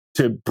night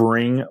to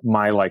bring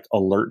my like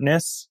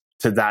alertness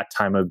to that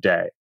time of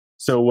day.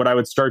 So what I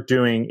would start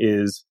doing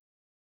is,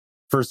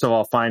 first of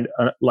all, find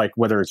like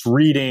whether it's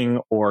reading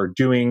or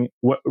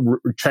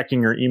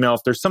checking your email.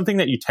 If there's something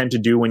that you tend to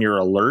do when you're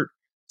alert,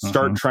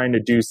 start trying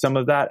to do some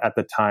of that at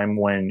the time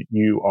when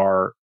you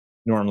are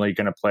normally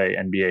going to play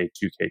NBA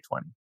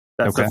 2K20.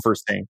 That's the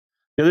first thing.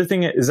 The other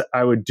thing is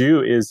I would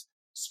do is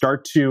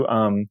start to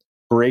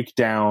break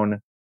down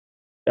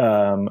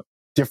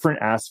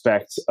different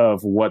aspects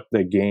of what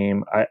the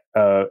game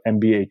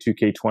NBA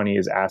 2K20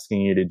 is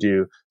asking you to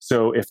do.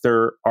 So if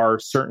there are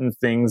certain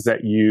things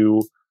that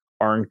you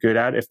aren't good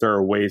at, if there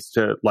are ways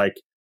to like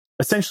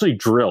essentially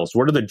drills,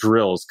 what are the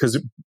drills?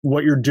 Because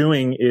what you're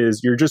doing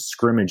is you're just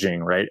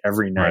scrimmaging, right?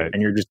 Every night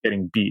and you're just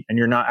getting beat and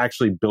you're not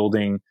actually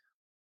building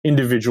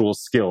individual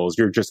skills.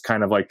 You're just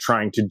kind of like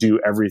trying to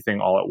do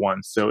everything all at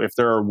once. So if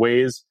there are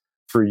ways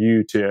for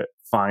you to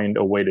find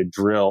a way to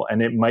drill,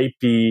 and it might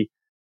be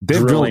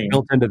drilling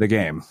built into the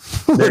game.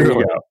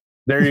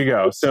 There you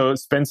go. So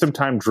spend some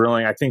time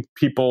drilling. I think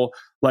people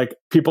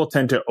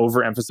tend to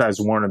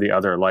overemphasize one or the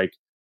other. Like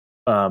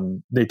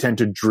they tend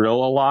to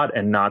drill a lot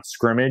and not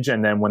scrimmage.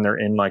 And then when they're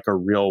in like a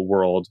real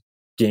world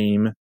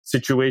game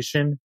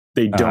situation,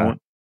 they don't,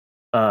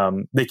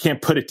 they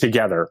can't put it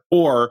together,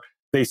 or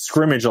they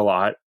scrimmage a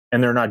lot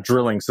and they're not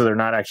drilling. So they're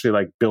not actually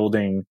like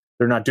building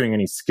they're not doing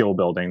any skill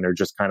building. They're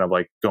just kind of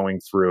like going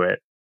through it.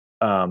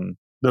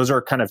 Those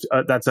are kind of,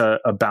 that's a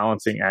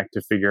balancing act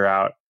to figure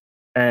out.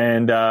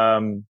 And, I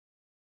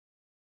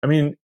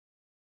mean,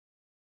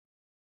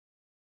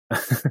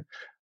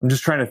 I'm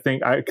just trying to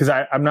think, because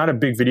I'm not a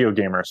big video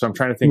gamer, so I'm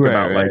trying to think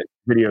about like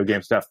video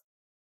game stuff.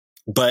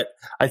 But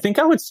I think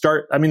I would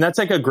start, I mean, that's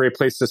like a great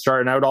place to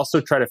start. And I would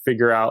also try to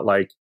figure out,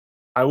 like,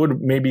 I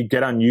would maybe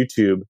get on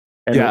YouTube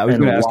and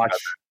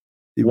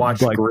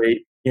watch like,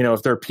 great, you know,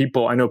 if there are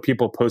people, I know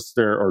people post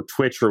or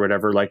Twitch or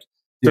whatever, like,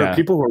 there are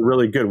people who are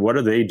really good. What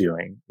are they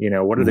doing? You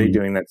know, what are they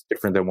doing that's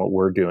different than what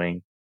we're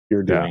doing,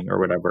 you're doing, or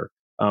whatever.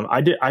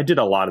 I did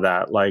a lot of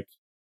that. Like,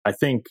 I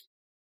think,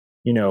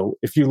 you know,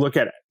 if you look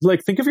at,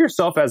 like, think of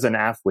yourself as an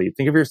athlete,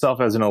 think of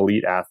yourself as an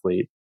elite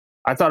athlete.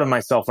 I thought of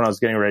myself when I was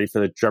getting ready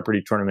for the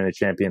Jeopardy Tournament of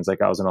Champions,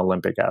 like I was an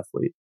Olympic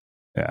athlete.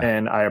 Yeah.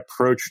 And I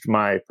approached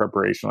my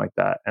preparation like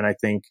that. And I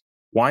think,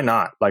 why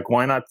not? Like,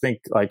 why not think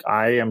like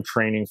I am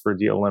training for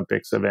the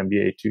Olympics of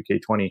NBA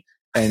 2K20?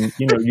 And,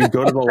 you know, you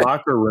go to the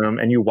locker room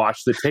and you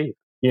watch the tape.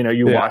 You know,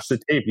 you watch the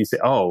tape. You say,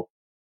 oh,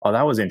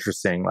 that was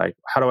interesting. Like,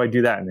 how do I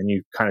do that? And then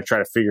you kind of try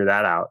to figure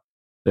that out.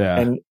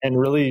 Yeah. And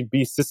really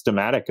be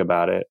systematic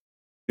about it.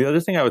 The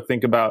other thing I would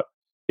think about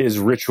is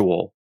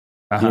ritual.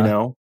 You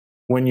know,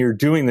 when you're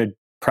doing the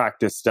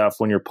practice stuff,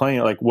 when you're playing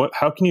it, like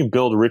how can you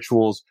build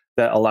rituals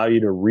that allow you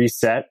to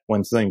reset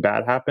when something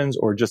bad happens,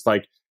 or just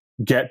like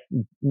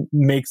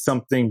make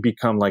something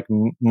become like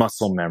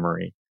muscle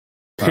memory?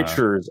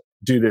 Pitchers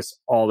do this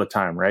all the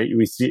time, right?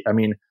 We see, I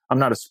mean, I'm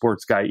not a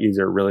sports guy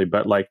either, really,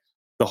 but like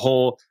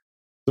the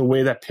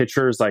way that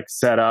pitchers like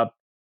set up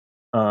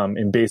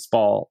in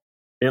baseball,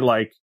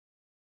 it's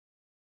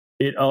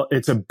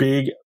a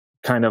big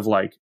kind of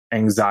like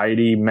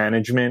anxiety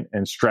management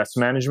and stress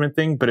management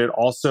thing, but it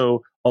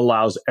also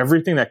allows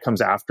everything that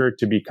comes after it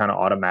to be kind of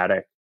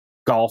automatic.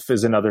 Golf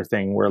is another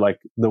thing where like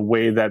the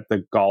way that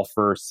the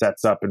golfer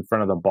sets up in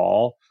front of the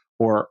ball,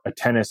 or a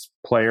tennis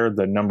player,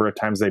 the number of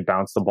times they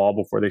bounce the ball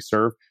before they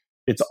serve,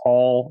 it's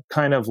all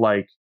kind of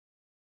like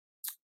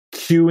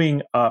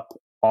queuing up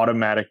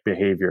automatic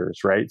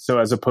behaviors, right? So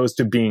as opposed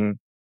to being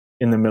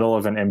in the middle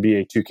of an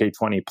NBA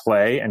 2K20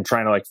 play and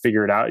trying to like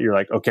figure it out, you're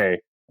like, okay,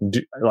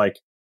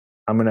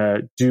 I'm going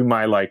to do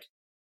my like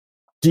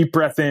deep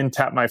breath in,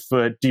 tap my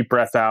foot, deep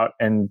breath out,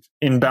 and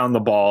inbound the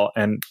ball.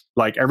 And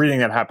like everything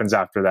that happens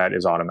after that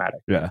is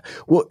automatic. Yeah.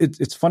 Well,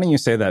 it's funny you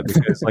say that,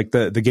 because like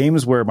the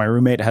games where my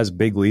roommate has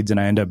big leads and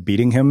I end up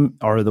beating him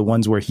are the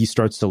ones where he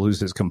starts to lose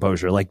his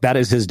composure. Like that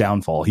is his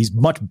downfall. He's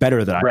much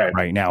better than I am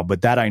right now,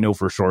 but that I know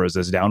for sure is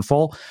his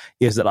downfall,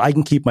 is that I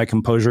can keep my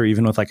composure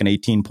even with like an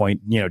 18-point,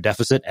 you know,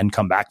 deficit and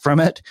come back from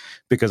it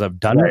because I've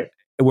done it.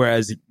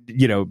 Whereas,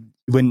 you know,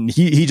 when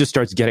he just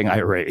starts getting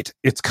irate,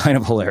 it's kind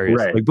of hilarious.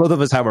 Right. Like both of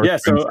us have our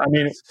so I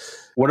mean,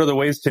 what are the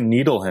ways to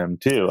needle him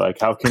too? Like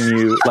how can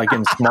you, like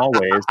in small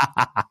ways,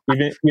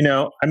 even, you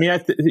know, I mean,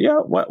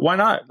 why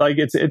not? Like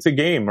it's a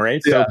game,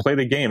 right? So play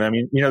the game. I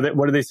mean, you know,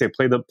 what do they say?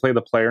 Play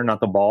the player,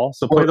 not the ball.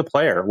 So play the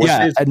player. What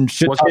can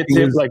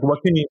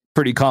you?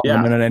 Pretty common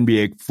on an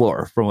NBA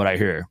floor, from what I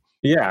hear.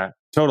 Yeah,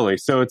 totally.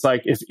 So it's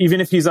like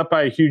even if he's up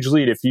by a huge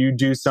lead, if you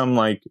do some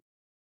like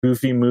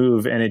goofy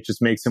move and it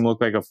just makes him look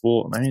like a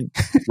fool, I mean,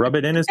 rub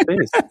it in his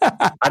face.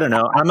 I don't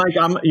know.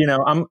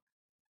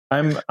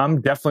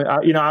 I'm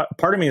definitely, you know,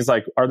 part of me is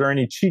like, are there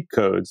any cheat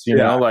codes? You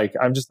know, like,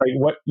 I'm just like,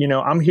 what, you know,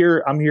 I'm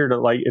here to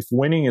like, if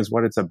winning is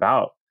what it's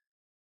about,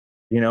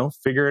 you know,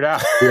 figure it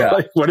out. Yeah.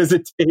 Like, what does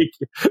it take?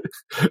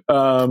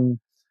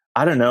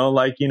 I don't know,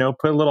 like, you know,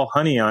 put a little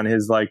honey on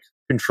his like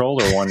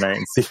controller one night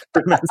and see if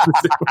it messes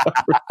it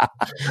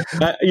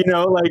up. You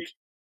know, like,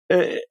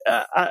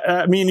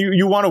 I mean,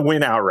 you want to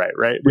win outright,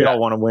 right? We all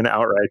want to win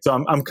outright.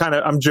 So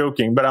I'm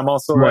joking, but I'm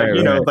also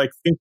like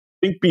think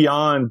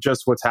beyond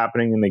just what's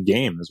happening in the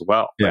game as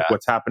well. Like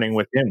what's happening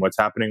with him, what's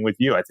happening with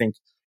you. I think,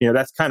 you know,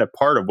 that's kind of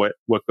part of what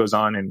goes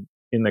on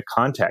in the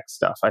context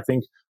stuff. I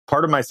think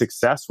part of my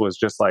success was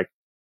just like,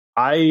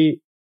 I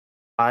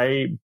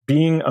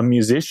being a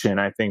musician,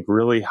 I think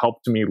really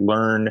helped me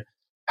learn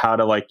how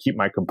to like keep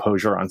my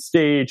composure on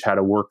stage, how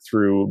to work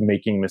through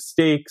making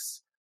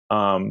mistakes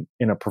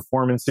in a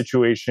performance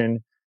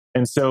situation.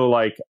 And so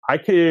like I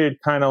could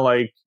kind of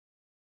like,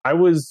 I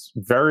was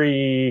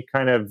very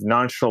kind of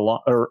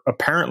nonchalant, or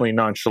apparently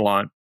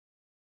nonchalant,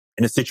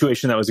 in a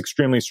situation that was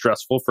extremely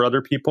stressful for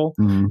other people.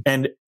 Mm-hmm.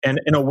 And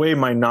in a way,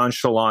 my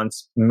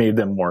nonchalance made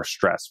them more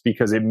stressed,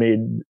 because it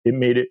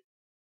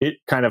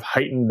kind of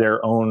heightened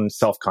their own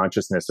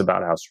self-consciousness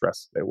about how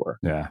stressed they were.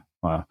 Yeah.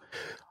 Wow.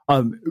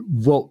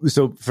 Well,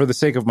 so for the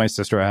sake of my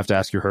sister, I have to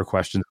ask you her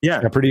question.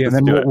 Yeah. Jeopardy, and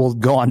then we'll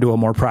go on to a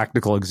more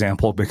practical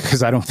example,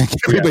 because I don't think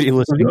everybody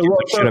listening gives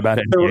a shit about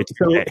NBA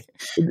 2K.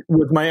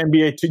 With my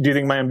NBA, do you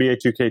think my NBA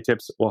 2K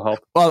tips will help?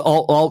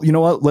 Well, you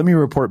know what? Let me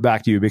report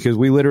back to you, because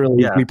we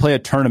literally we play a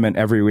tournament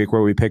every week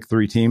where we pick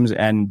 3 teams,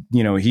 and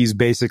you know he's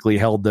basically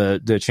held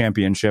the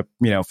championship,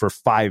 you know, for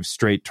 5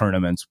 straight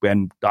tournaments,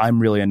 and I'm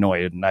really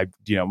annoyed. And my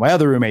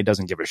other roommate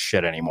doesn't give a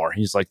shit anymore.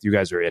 He's like, you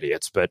guys are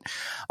idiots. But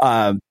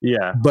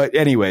but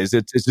anyway. anyways,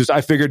 it's just,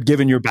 I figured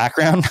given your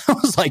background, I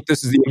was like,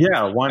 this is the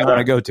why I not? want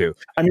to go to.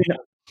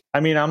 I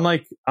mean,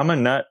 I'm a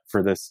nut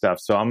for this stuff,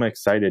 so I'm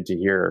excited to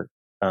hear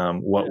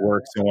what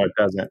works and what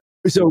doesn't.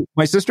 So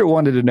my sister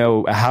wanted to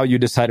know how you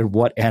decided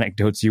what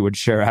anecdotes you would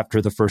share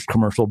after the first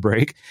commercial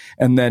break.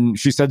 And then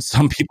she said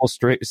some people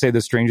say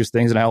the strangest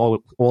things. And I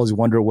always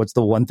wonder what's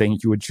the one thing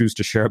you would choose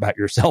to share about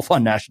yourself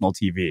on national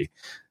TV.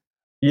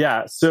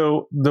 Yeah.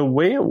 So the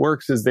way it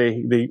works is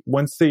they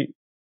once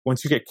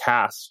you get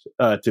cast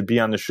to be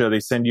on the show, they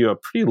send you a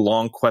pretty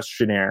long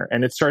questionnaire.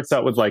 And it starts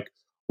out with like,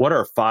 what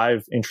are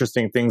 5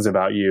 interesting things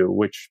about you,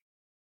 which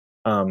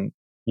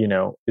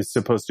is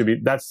supposed to be,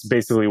 that's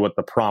basically what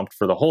the prompt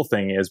for the whole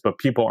thing is, but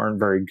people aren't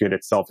very good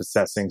at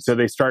self-assessing. So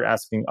they start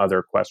asking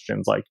other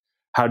questions like,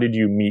 how did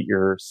you meet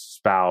your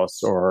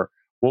spouse? Or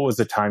what was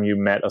the time you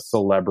met a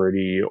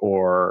celebrity?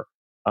 Or,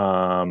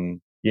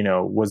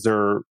 was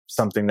there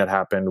something that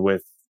happened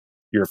with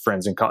your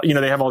friends in college?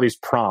 They have all these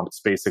prompts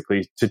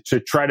basically to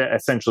try to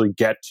essentially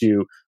get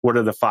to what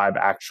are the 5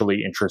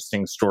 actually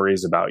interesting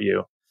stories about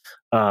you.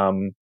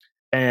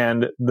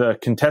 And the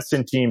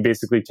contestant team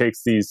basically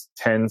takes these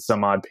 10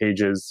 some odd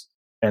pages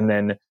and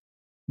then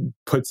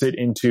puts it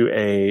into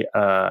a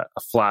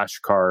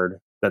flashcard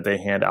that they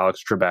hand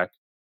Alex Trebek.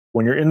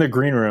 When you're in the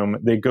green room,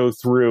 they go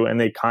through and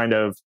they kind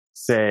of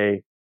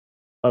say,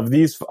 are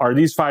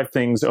these 5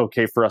 things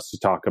okay for us to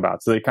talk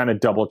about? So they kind of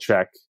double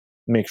check,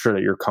 make sure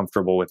that you're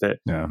comfortable with it.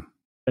 Yeah.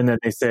 And then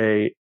they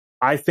say,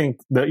 I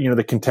think that,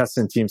 the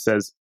contestant team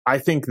says, I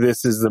think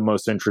this is the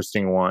most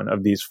interesting one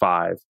of these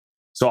 5.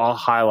 So I'll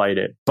highlight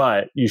it,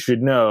 but you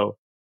should know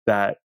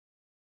that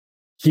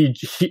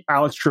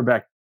Alex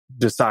Trebek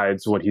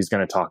decides what he's going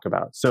to talk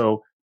about.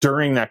 So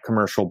during that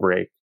commercial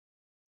break,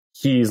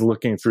 he's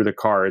looking through the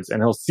cards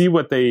and he'll see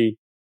what they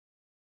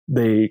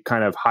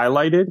kind of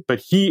highlighted, but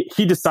he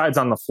decides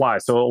on the fly.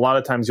 So a lot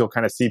of times you'll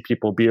kind of see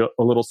people be a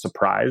little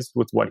surprised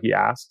with what he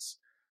asks.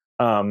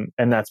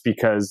 And that's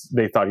because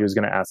they thought he was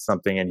going to ask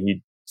something and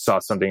he saw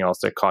something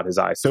else that caught his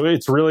eye. So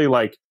it's really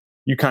like,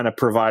 you kind of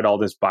provide all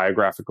this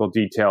biographical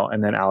detail,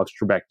 and then Alex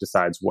Trebek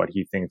decides what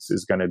he thinks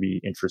is going to be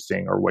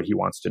interesting or what he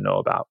wants to know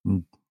about.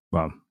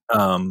 Wow.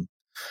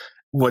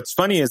 What's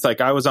funny is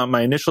like I was on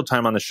my initial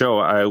time on the show,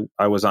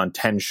 I was on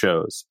 10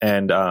 shows,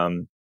 and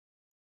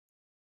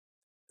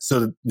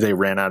so they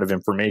ran out of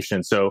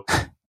information. So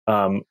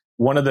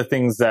one of the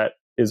things that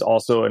is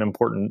also an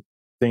important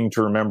thing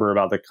to remember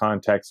about the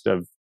context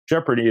of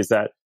Jeopardy is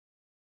that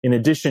in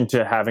addition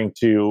to having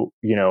to,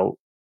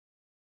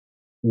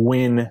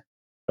 win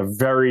a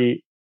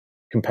very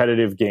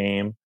competitive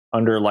game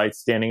under lights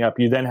standing up,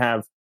 you then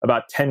have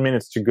about 10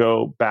 minutes to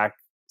go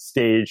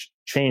backstage,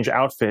 change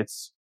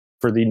outfits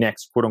for the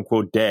next quote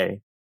unquote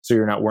day. So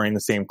you're not wearing the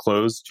same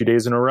clothes 2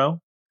 days in a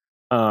row.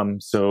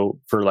 So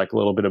for like a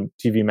little bit of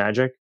TV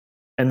magic.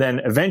 And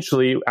then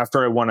eventually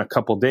after I won a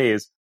couple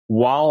days,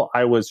 while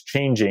I was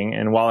changing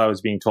and while I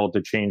was being told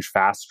to change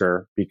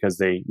faster because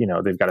they've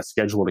got a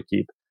schedule to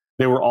keep,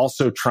 they were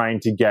also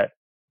trying to get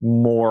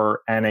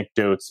more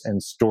anecdotes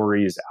and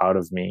stories out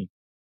of me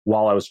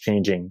while I was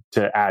changing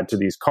to add to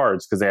these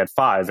cards because they had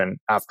 5. And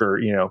after,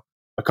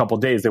 a couple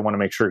of days, they want to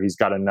make sure he's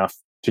got enough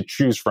to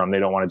choose from. They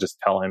don't want to just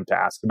tell him to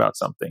ask about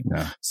something.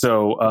 Yeah.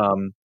 So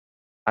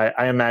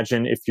I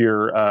imagine if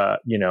you're,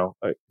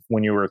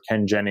 when you were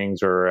Ken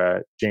Jennings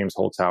or James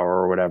Holzhauer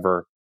or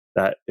whatever,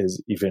 that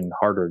is even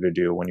harder to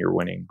do when you're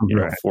winning,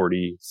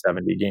 40,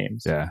 70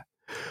 games. Yeah.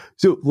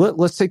 So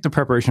let's take the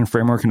preparation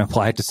framework and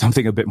apply it to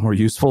something a bit more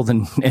useful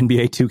than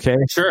NBA 2K.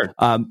 Sure.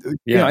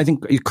 I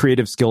think a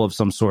creative skill of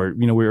some sort.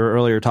 We were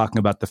earlier talking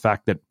about the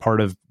fact that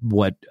part of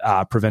what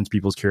prevents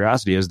people's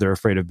curiosity is they're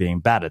afraid of being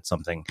bad at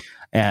something.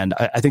 And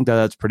I think that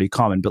that's pretty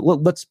common. But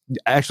let's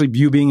actually,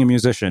 you being a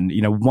musician,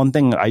 one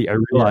thing I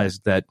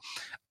realized that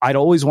I'd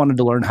always wanted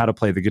to learn how to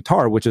play the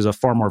guitar, which is a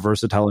far more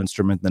versatile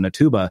instrument than a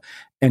tuba.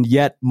 And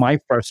yet my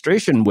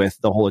frustration with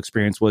the whole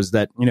experience was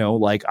that,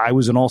 I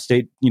was an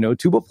all-state,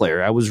 tuba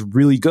player. I was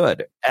really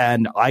good.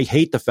 And I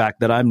hate the fact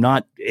that I'm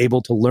not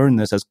able to learn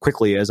this as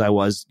quickly as I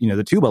was,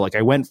 the tuba. Like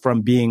I went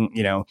from being,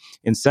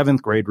 in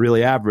 7th grade,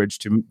 really average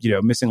to,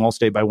 missing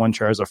all-state by 1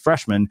 chair as a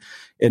freshman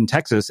in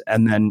Texas.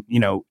 And then,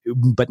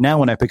 but now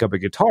when I pick up a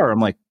guitar,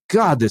 I'm like,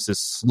 God, this is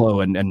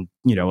slow and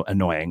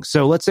annoying.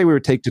 So let's say we were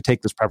to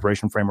take this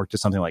preparation framework to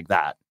something like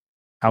that.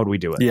 How would we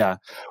do it? Yeah.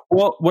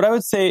 Well, what I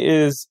would say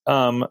is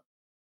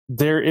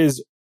there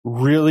is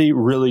really,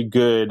 really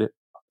good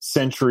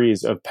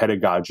centuries of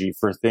pedagogy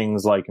for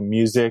things like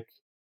music,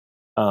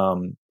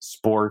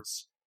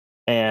 sports,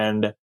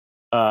 and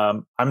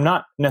I'm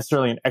not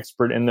necessarily an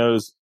expert in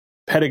those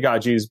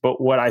pedagogies,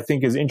 but what I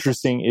think is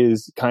interesting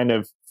is kind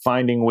of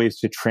finding ways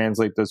to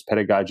translate those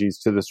pedagogies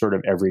to the sort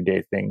of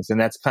everyday things. And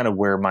that's kind of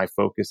where my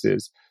focus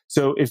is.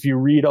 So if you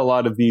read a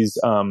lot of these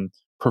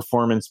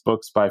performance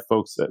books by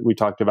folks that we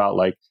talked about,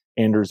 like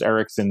Anders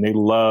Ericsson, they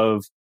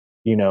love,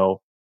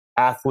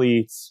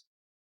 athletes,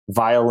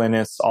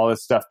 violinists, all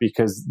this stuff,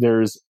 because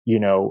there's,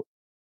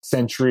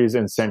 centuries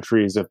and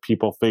centuries of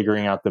people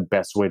figuring out the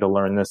best way to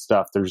learn this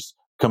stuff. There's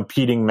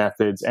competing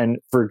methods. And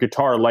for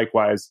guitar,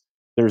 likewise,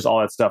 there's all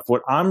that stuff.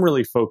 What I'm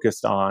really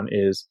focused on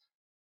is,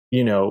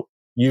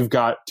 you've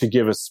got to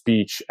give a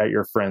speech at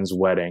your friend's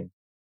wedding,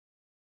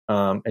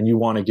 and you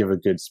want to give a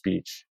good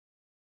speech.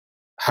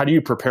 How do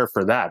you prepare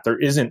for that? There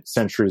isn't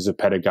centuries of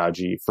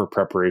pedagogy for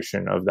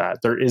preparation of that.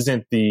 There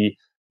isn't the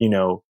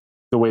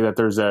way that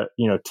there's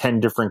 10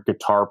 different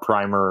guitar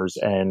primers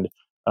and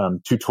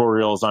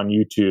tutorials on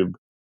YouTube.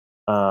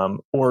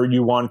 Or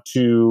you want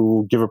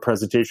to give a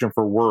presentation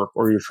for work,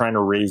 or you're trying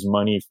to raise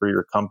money for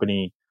your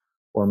company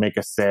or make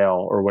a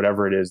sale or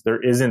whatever it is.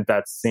 There isn't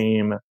that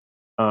same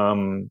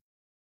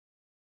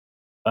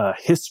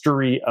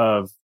history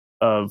of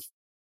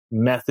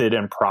method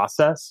and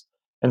process.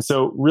 And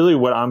so really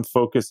what I'm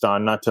focused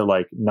on, not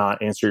to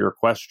not answer your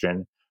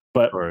question,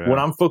 but what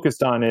I'm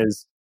focused on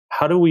is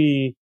how do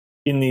we,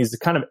 in these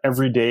kind of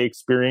everyday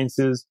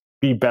experiences,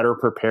 be better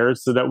prepared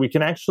so that we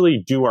can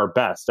actually do our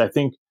best. I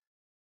think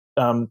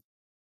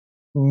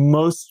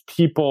most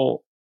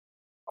people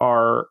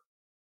are,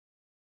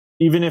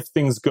 even if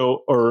things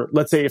go, or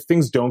let's say if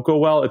things don't go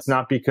well, it's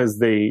not because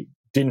they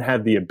didn't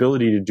have the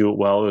ability to do it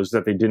well. It was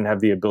that they didn't have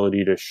the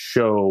ability to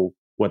show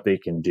what they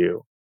can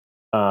do.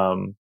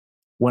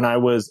 When I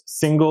was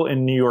single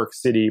in New York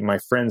City, my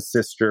friend's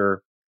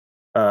sister,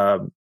 I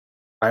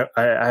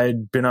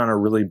had been on a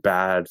really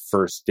bad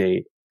first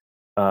date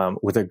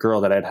with a girl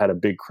that I'd had a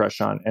big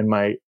crush on. And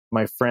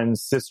my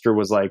friend's sister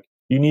was like,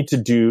 you need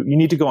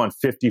to go on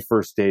 50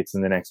 first dates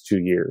in the next 2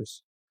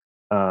 years,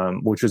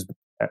 which was,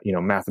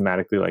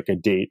 mathematically like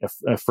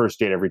a first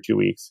date every 2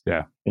 weeks.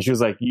 Yeah. And she was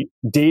like,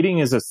 dating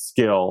is a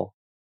skill.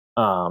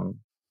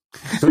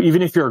 So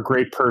even if you're a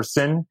great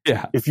person,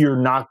 if you're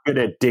not good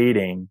at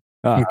dating,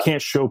 you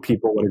can't show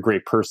people what a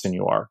great person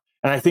you are.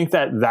 And I think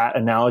that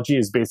analogy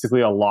is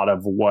basically a lot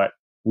of what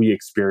we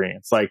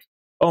experience. Like,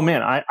 oh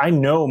man, I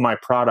know my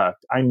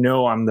product. I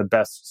know I'm the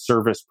best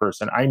service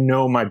person. I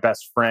know my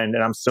best friend,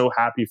 and I'm so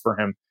happy for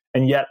him.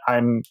 And yet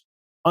I'm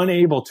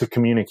unable to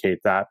communicate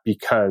that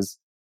because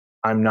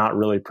I'm not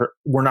really,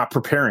 we're not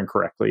preparing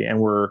correctly. And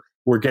we're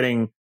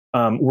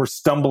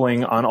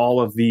stumbling on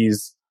all of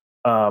these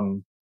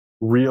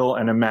real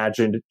and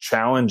imagined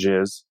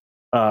challenges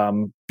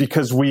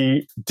because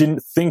we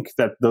didn't think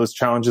that those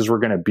challenges were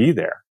going to be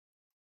there.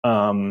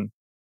 And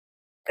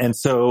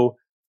so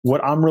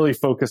what I'm really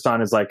focused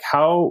on is like,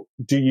 how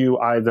do you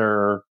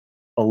either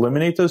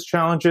eliminate those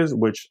challenges,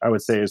 which I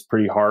would say is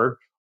pretty hard,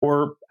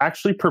 or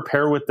actually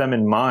prepare with them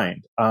in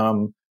mind?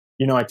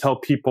 I tell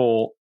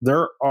people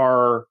there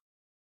are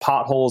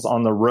potholes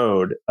on the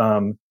road.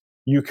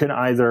 You can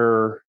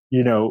either,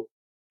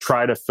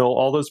 try to fill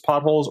all those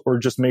potholes or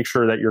just make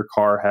sure that your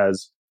car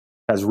has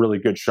really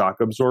good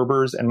shock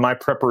absorbers. And my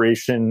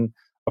preparation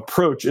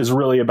approach is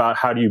really about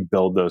how do you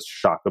build those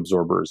shock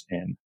absorbers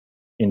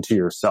into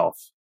yourself.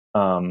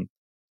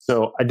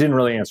 So I didn't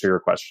really answer your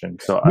question.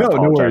 So I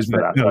apologize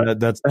for that. No,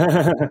 that's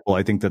well,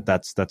 I think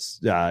that's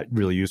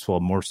really useful,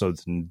 more so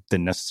than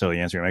necessarily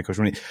answering my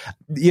question.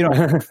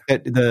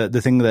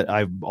 The thing that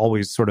I've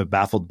always sort of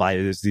baffled by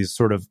is these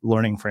sort of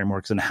learning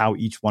frameworks and how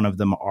each one of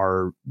them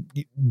are,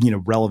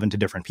 relevant to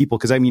different people.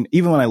 Because I mean,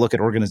 even when I look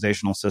at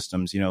organizational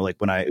systems, like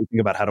when I think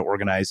about how to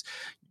organize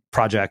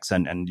projects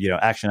and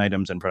action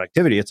items and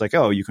productivity, it's like,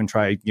 oh, you can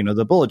try,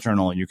 the bullet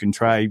journal, and you can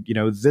try,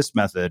 this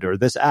method or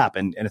this app.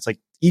 And it's like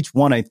each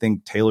one, I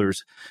think,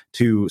 tailors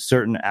to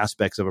certain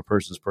aspects of a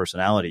person's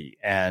personality.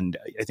 And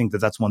I think that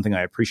that's one thing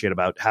I appreciate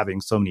about having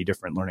so many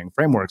different learning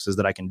frameworks is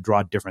that I can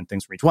draw different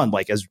things from each one.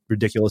 Like, as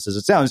ridiculous as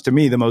it sounds, to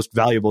me, the most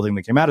valuable thing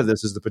that came out of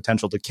this is the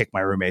potential to kick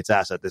my roommate's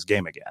ass at this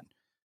game again.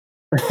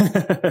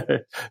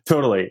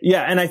 Totally.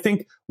 Yeah. And I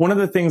think one of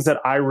the things that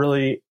I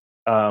really,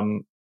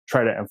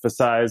 try to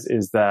emphasize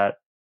is that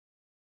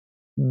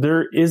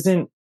there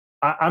isn't,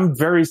 I'm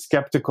very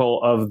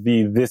skeptical of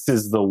this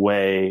is the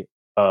way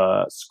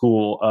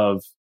school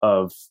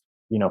of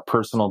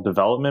personal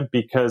development,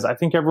 because I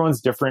think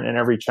everyone's different and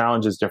every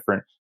challenge is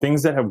different.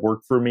 Things that have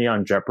worked for me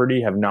on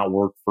Jeopardy have not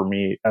worked for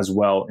me as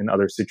well in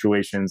other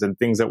situations, and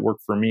things that work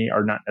for me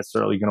are not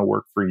necessarily going to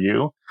work for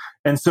you.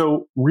 And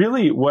so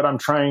really what I'm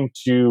trying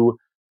to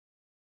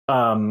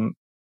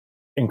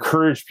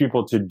encourage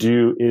people to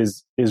do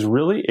is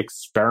really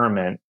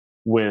experiment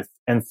with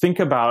and think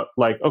about,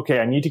 like, okay,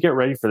 I need to get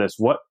ready for this.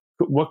 What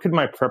could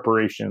my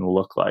preparation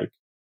look like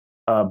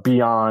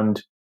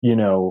beyond,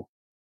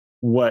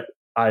 what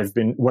I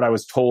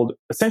was told,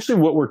 essentially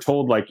what we're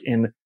told, like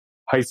in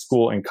high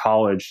school and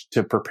college,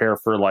 to prepare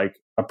for like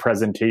a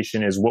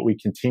presentation is what we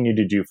continue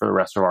to do for the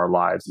rest of our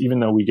lives, even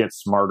though we get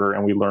smarter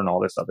and we learn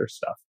all this other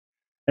stuff.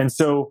 And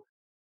so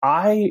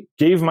I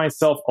gave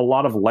myself a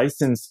lot of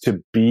license to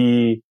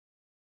be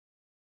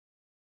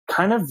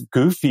kind of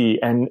goofy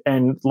and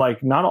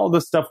like not all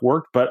this stuff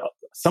worked, but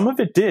some of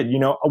it did.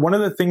 One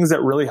of the things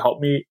that really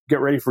helped me get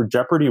ready for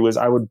Jeopardy was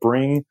I would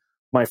bring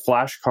my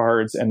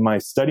flashcards and my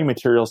study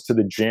materials to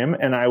the gym,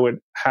 and I would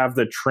have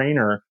the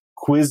trainer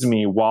quiz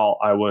me while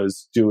I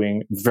was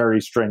doing very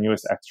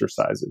strenuous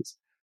exercises,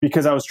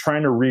 because I was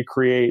trying to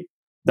recreate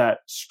that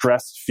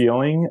stressed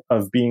feeling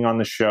of being on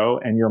the show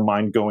and your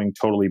mind going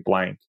totally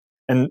blank.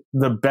 And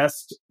the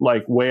best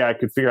like way I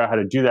could figure out how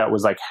to do that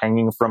was like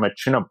hanging from a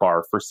chin-up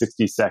bar for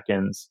 60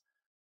 seconds.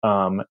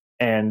 And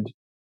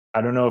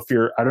I don't know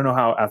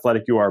how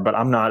athletic you are, but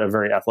I'm not a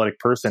very athletic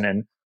person.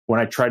 And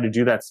when I tried to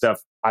do that stuff,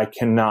 I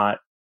don't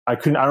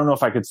know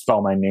if I could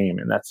spell my name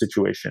in that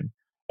situation.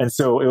 And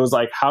so it was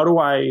like, how do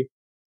I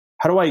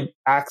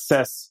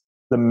access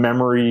the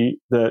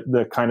memory,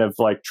 the kind of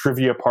like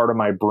trivia part of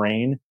my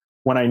brain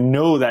when I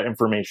know that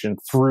information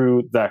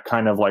through that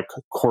kind of like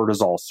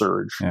cortisol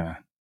surge? Yeah.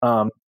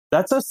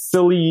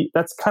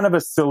 That's kind of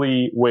a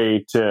silly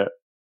way to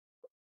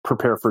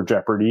prepare for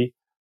Jeopardy,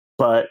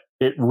 but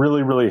it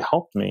really, really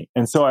helped me.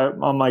 And so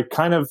I'm like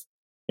kind of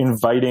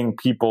inviting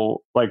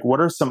people, like, what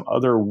are some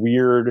other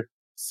weird,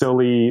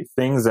 silly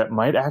things that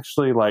might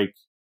actually like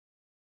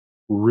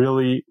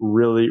really,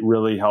 really,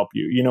 really help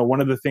you? You know,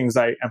 one of the things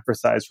I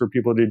emphasize for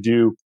people to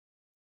do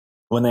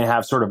when they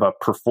have sort of a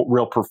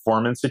real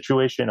performance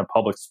situation, a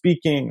public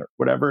speaking or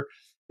whatever,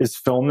 is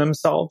film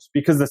themselves,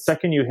 because the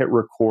second you hit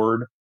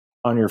record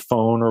on your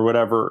phone or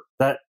whatever,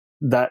 that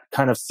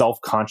kind of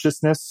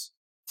self-consciousness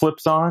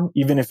flips on,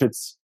 even if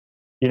it's,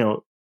 you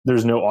know,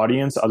 there's no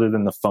audience other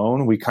than the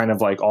phone. We kind of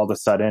like all of a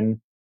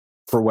sudden,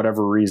 for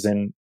whatever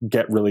reason,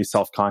 get really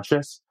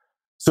self-conscious.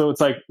 So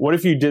it's like, what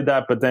if you did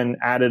that, but then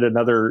added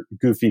another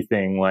goofy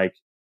thing, like,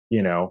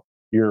 you know,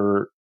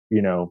 you're,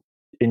 you know,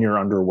 in your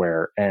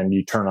underwear and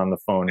you turn on the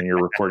phone and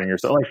you're recording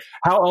yourself. Like,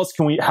 how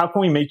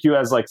can we make you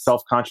as like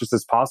self-conscious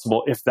as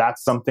possible if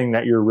that's something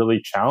that you're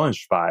really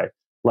challenged by?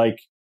 Like,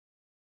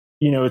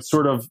 you know, it's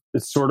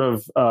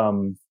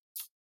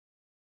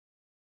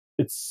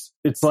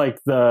like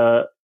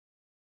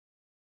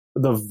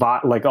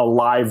like a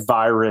live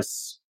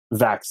virus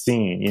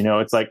vaccine, you know,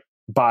 it's like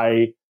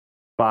by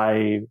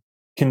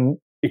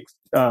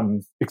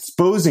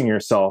exposing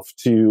yourself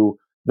to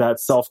that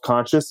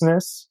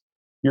self-consciousness,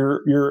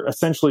 you're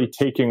essentially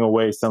taking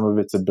away some of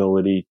its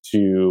ability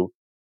to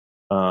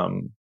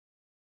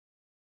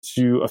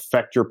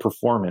affect your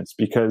performance,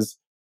 because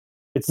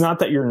it's not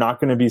that you're not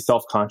going to be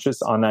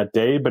self-conscious on that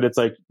day, but it's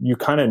like, you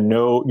kind of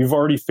know, you've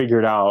already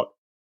figured out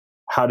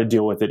how to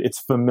deal with it. It's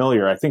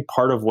familiar. I think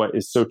part of what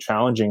is so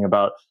challenging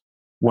about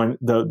when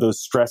those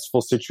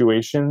stressful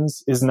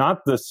situations is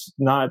not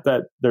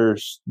that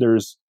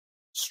there's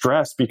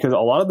stress, because a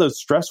lot of those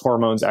stress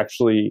hormones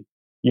actually,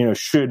 you know,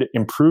 should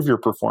improve your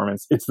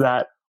performance. It's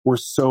that we're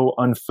so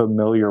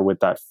unfamiliar with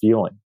that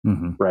feeling,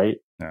 right?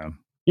 Yeah.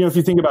 You know, if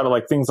you think about it,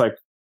 like things like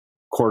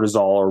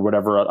cortisol or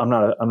whatever, I'm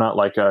not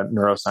like a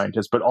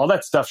neuroscientist, but all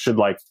that stuff should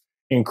like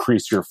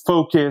increase your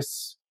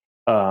focus,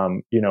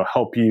 you know,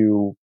 help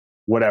you,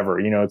 whatever,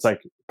 you know, it's like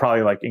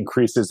probably like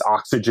increases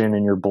oxygen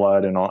in your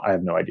blood and all. I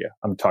have no idea.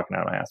 I'm talking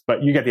out of my ass,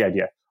 but you get the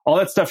idea. All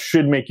that stuff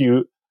should make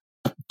you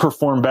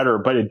perform better,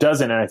 but it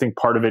doesn't. And I think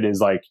part of it is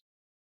like,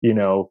 you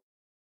know,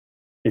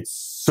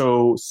 it's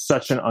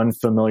such an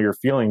unfamiliar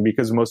feeling,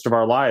 because most of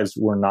our lives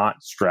we're not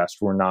stressed.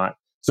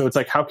 So it's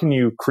like, how can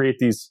you create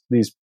these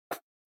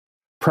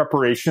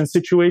preparation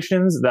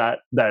situations that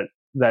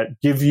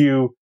give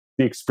you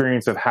the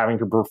experience of having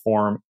to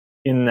perform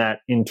in that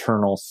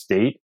internal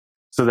state,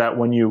 so that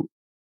when you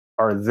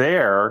are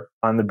there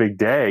on the big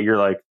day, you're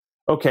like,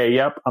 okay,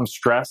 yep, I'm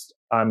stressed,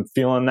 I'm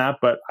feeling that,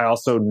 but I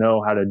also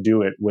know how to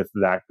do it with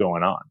that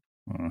going on.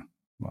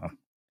 Wow.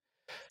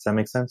 Does that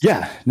make sense?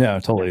 Yeah, no,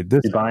 totally.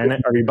 You buying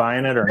it? Are you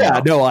buying it or yeah,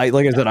 no? Like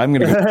I said, I'm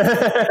going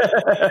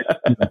to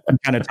I'm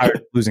kind of tired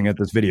of losing at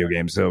this video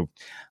game. So,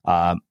 you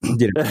know,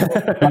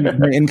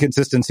 the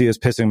inconsistency is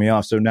pissing me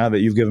off. So now that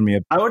you've given me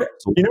you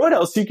know what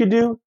else you could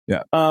do?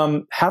 Yeah.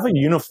 Have a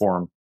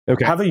uniform.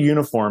 Okay. Have a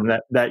uniform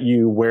that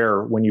you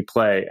wear when you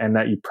play and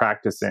that you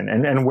practice in,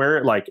 and wear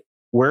it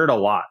a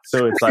lot.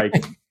 So it's like,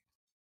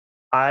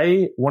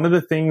 one of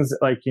the things,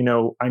 like, you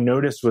know, I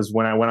noticed was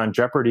when I went on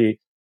Jeopardy,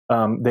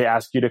 they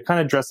ask you to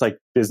kind of dress like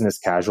business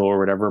casual or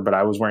whatever, but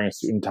I was wearing a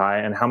suit and tie,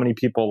 and how many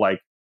people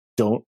like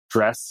don't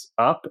dress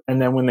up,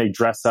 and then when they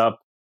dress up,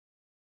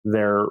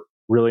 they're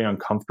really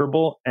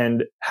uncomfortable,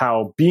 and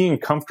how being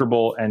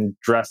comfortable and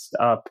dressed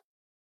up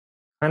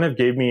kind of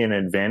gave me an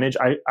advantage.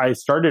 I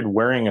started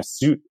wearing a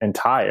suit and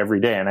tie every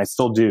day, and I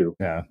still do.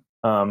 Yeah.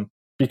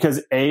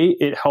 Because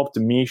it helped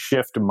me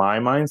shift my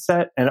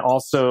mindset, and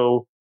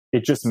also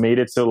it just made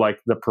it so like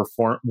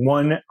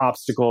one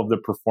obstacle of the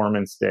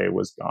performance day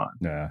was gone.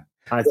 Yeah.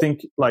 I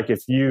think like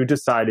if you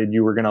decided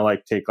you were going to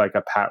like take like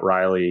a Pat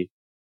Riley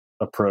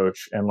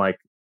approach and like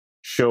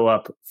show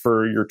up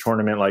for your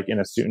tournament, like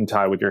in a suit and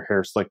tie with your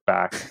hair slicked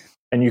back,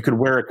 and you could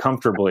wear it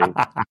comfortably,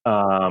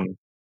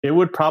 it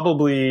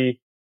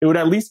would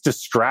at least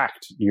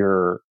distract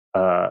your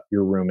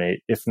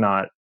roommate, if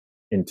not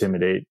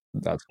intimidate.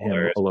 That's him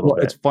hilarious. a little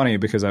bit. It's funny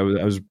because I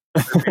was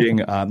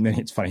reading.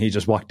 It's funny. He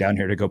just walked down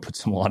here to go put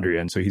some laundry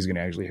in, so he's going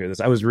to actually hear this.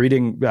 I was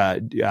reading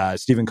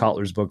Stephen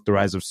Kotler's book, The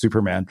Rise of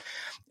Superman,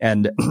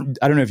 and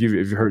I don't know if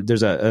you've heard.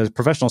 There's a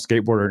professional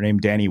skateboarder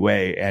named Danny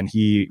Way, and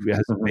he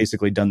has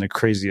basically done the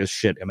craziest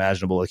shit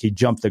imaginable. Like he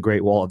jumped the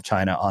Great Wall of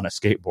China on a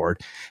skateboard,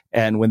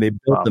 and when they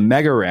built the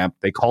mega ramp,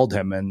 they called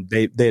him, and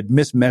they had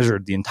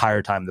mismeasured the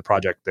entire time the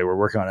project they were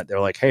working on it. They're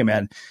like, "Hey,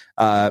 man,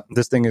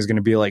 this thing is going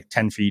to be like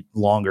 10 feet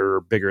longer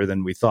or bigger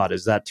than we thought.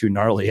 Is that too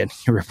gnarly?" And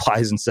he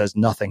replies and says,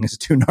 "Nothing is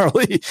too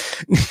gnarly."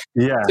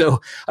 Yeah. So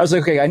I was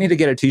like, okay, I need to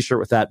get a t-shirt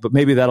with that, but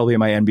maybe that'll be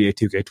my NBA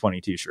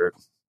 2K20 t-shirt.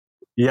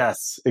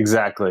 Yes,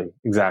 exactly.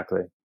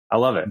 I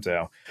love it.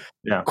 So,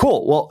 yeah.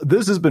 Cool. Well,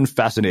 this has been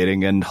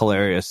fascinating and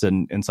hilarious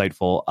and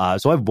insightful.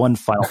 So I have one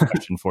final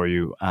question for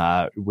you,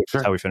 which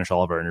is how we finish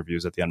all of our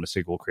interviews at the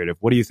Unmistakable Creative.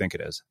 What do you think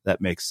it is that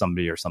makes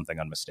somebody or something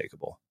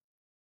unmistakable?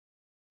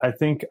 I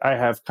think I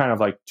have kind of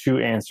like two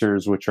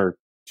answers, which are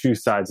two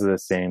sides of the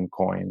same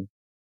coin.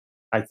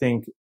 I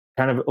think,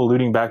 kind of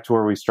alluding back to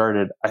where we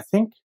started, I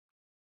think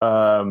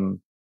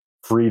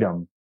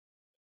freedom.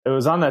 It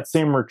was on that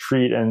same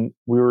retreat, and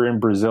we were in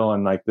Brazil,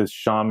 and like this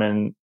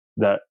shaman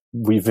that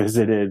we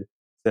visited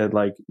said,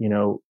 like, you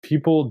know,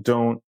 people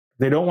don't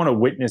want to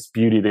witness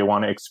beauty, they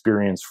want to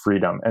experience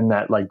freedom. And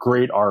that like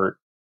great art,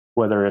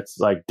 whether it's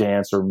like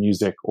dance or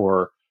music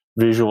or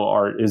visual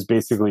art, is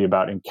basically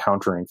about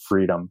encountering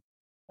freedom.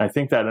 I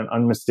think that an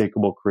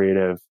unmistakable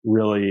creative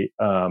really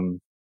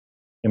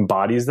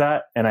embodies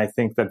that. And I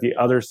think that the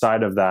other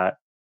side of that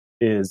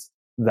is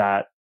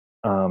that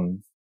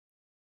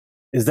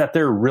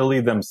they're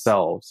really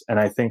themselves. And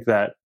I think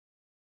that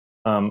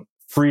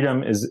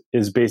freedom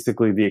is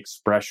basically the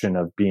expression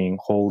of being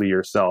wholly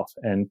yourself.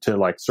 And to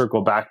like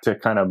circle back to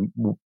kind of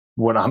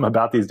what I'm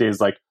about these days,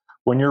 like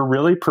when you're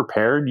really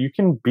prepared, you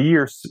can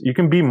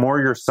be more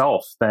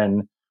yourself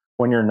than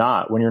when you're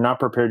not. When you're not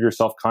prepared, you're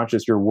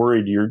self-conscious, you're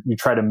worried, you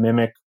try to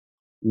mimic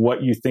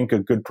what you think a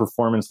good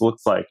performance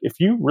looks like. If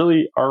you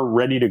really are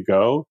ready to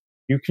go,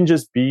 you can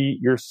just be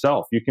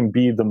yourself. You can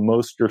be the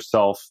most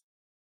yourself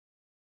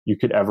you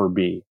could ever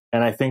be.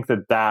 And I think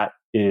that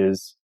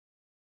is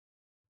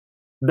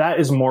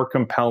more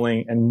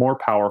compelling and more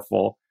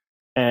powerful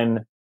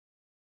and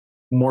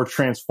more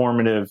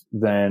transformative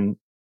than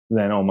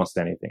almost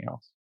anything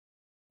else.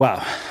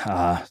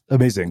 Wow.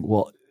 Amazing.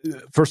 Well,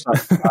 first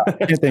off, I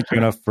can't thank you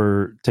enough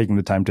for taking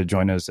the time to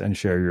join us and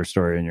share your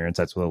story and your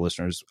insights with our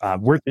listeners.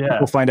 Where can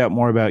people find out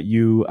more about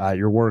you,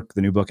 your work,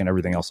 the new book, and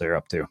everything else that you're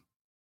up to?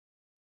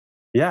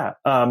 Yeah.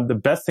 The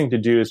best thing to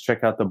do is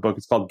check out the book.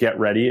 It's called Get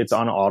Ready. It's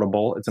on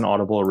Audible. It's an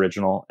Audible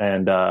original.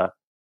 And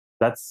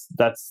that's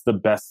the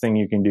best thing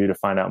you can do to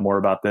find out more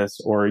about this.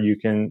 Or you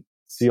can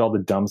see all the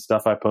dumb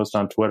stuff I post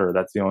on Twitter.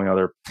 That's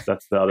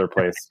the other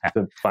place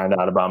to find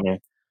out about me.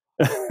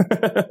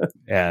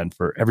 And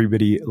for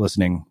everybody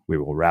listening, we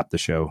will wrap the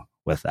show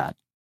with that.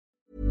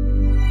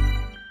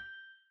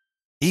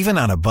 Even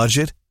on a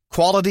budget,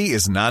 quality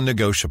is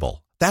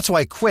non-negotiable. That's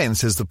why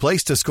Quince is the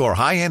place to score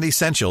high-end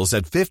essentials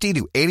at 50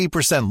 to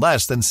 80%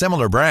 less than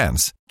similar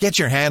brands. Get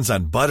your hands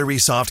on buttery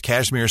soft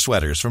cashmere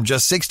sweaters from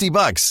just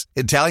 $60,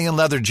 Italian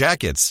leather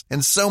jackets,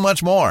 and so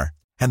much more.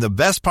 And the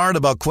best part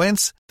about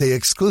Quince, they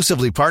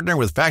exclusively partner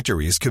with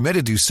factories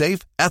committed to safe,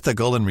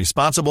 ethical, and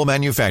responsible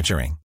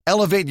manufacturing.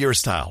 Elevate your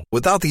style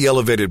without the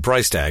elevated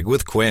price tag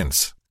with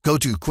Quince. Go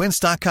to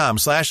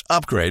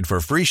quince.com/upgrade for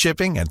free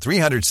shipping and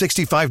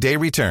 365-day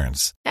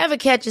returns. Ever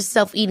catch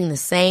yourself eating the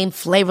same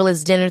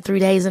flavorless dinner 3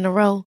 days in a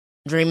row?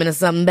 Dreaming of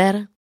something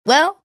better?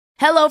 Well,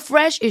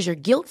 HelloFresh is your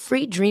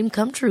guilt-free dream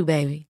come true,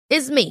 baby.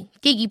 It's me,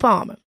 Keke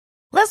Palmer.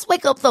 Let's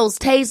wake up those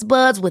taste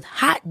buds with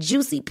hot,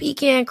 juicy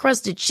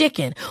pecan-crusted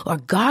chicken or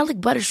garlic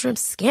butter shrimp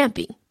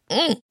scampi.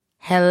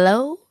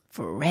 Hello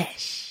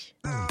Fresh.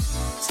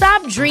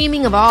 Stop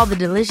dreaming of all the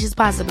delicious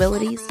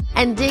possibilities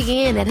and dig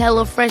in at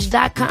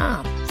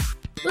HelloFresh.com.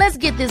 Let's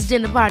get this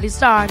dinner party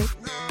started.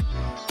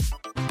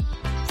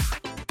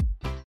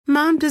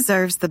 Mom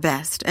deserves the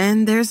best,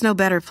 and there's no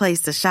better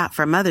place to shop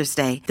for Mother's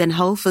Day than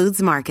Whole Foods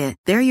Market.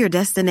 They're your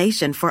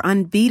destination for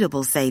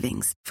unbeatable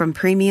savings, from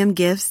premium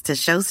gifts to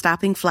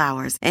show-stopping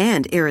flowers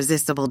and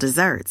irresistible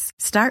desserts.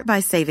 Start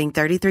by saving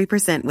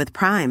 33% with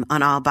Prime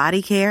on all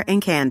body care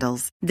and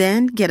candles.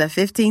 Then get a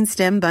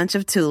 15-stem bunch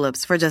of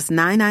tulips for just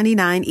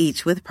 $9.99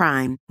 each with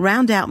Prime.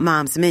 Round out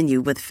Mom's menu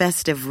with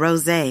festive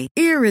rosé,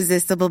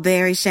 irresistible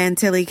berry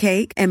chantilly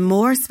cake, and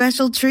more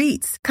special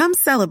treats. Come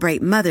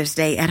celebrate Mother's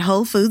Day at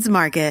Whole Foods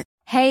Market.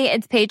 Hey,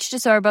 it's Paige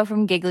DeSorbo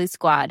from Giggly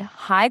Squad.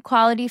 High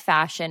quality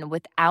fashion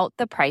without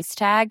the price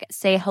tag.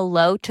 Say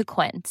hello to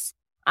Quince.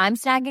 I'm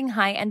snagging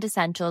high-end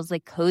essentials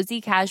like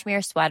cozy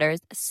cashmere sweaters,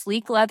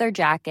 sleek leather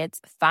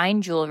jackets,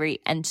 fine jewelry,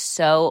 and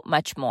so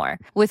much more.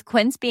 With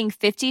Quince being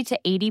 50 to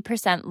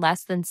 80%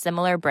 less than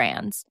similar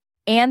brands.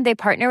 And they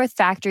partner with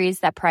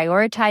factories that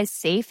prioritize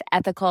safe,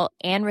 ethical,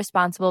 and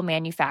responsible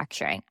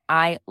manufacturing.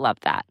 I love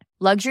that.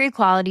 Luxury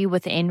quality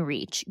within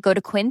reach. Go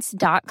to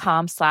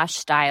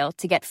quince.com/style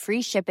to get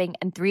free shipping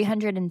and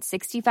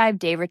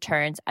 365-day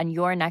returns on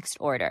your next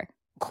order.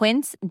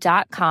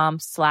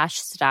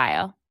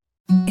 Quince.com/style.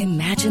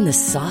 Imagine the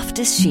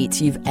softest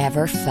sheets you've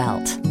ever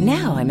felt.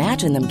 Now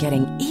imagine them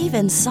getting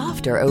even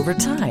softer over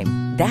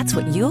time. That's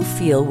what you'll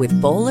feel with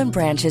Boll &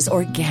 Branch's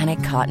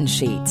organic cotton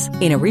sheets.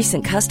 In a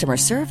recent customer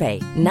survey,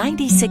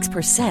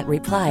 96%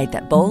 replied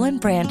that Boll &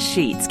 Branch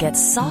sheets get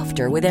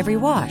softer with every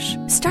wash.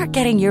 Start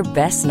getting your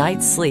best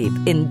night's sleep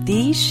in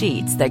these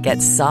sheets that get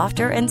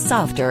softer and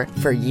softer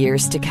for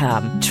years to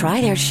come.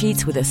 Try their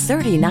sheets with a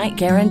 30-night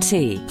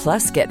guarantee.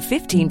 Plus, get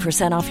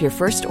 15% off your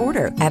first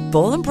order at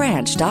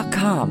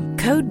bollandbranch.com.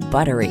 Code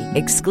BUTTERY.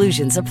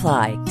 Exclusions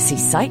apply. See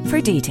site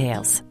for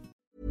details.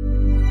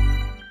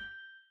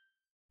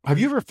 Have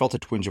you ever felt a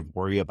twinge of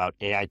worry about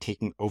AI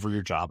taking over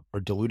your job or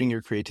diluting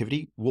your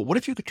creativity? Well, what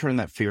if you could turn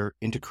that fear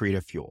into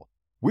creative fuel?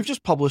 We've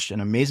just published an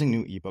amazing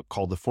new ebook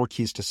called The 4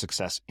 Keys to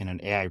Success in an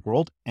AI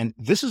World, and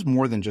this is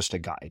more than just a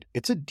guide.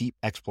 It's a deep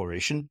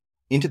exploration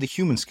into the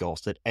human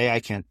skills that AI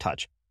can't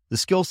touch, the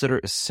skills that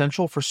are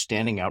essential for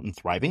standing out and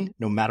thriving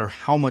no matter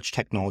how much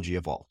technology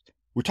evolved.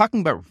 We're talking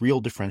about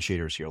real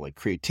differentiators here like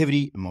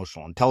creativity,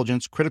 emotional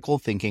intelligence, critical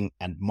thinking,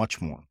 and much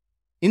more.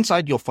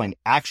 Inside, you'll find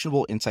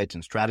actionable insights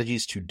and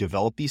strategies to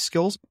develop these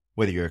skills,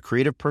 whether you're a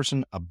creative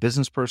person, a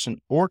business person,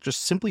 or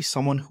just simply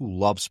someone who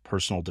loves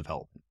personal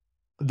development.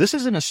 This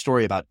isn't a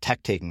story about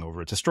tech taking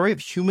over. It's a story of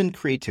human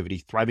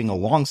creativity thriving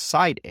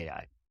alongside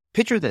AI.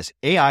 Picture this,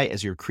 AI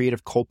as your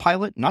creative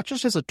co-pilot, not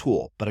just as a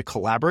tool, but a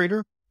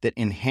collaborator that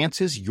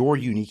enhances your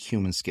unique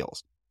human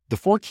skills. The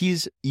 4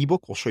 Keys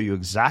ebook will show you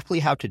exactly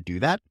how to do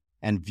that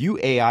and view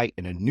AI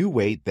in a new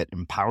way that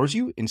empowers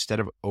you instead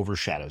of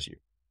overshadows you.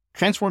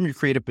 Transform your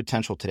creative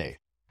potential today.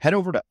 Head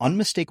over to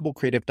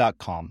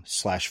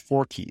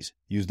unmistakablecreative.com/4keys.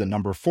 Use the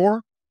number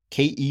 4,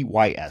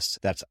 KEYS.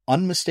 That's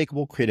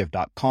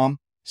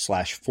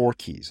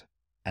unmistakablecreative.com/4keys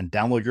and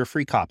download your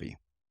free copy.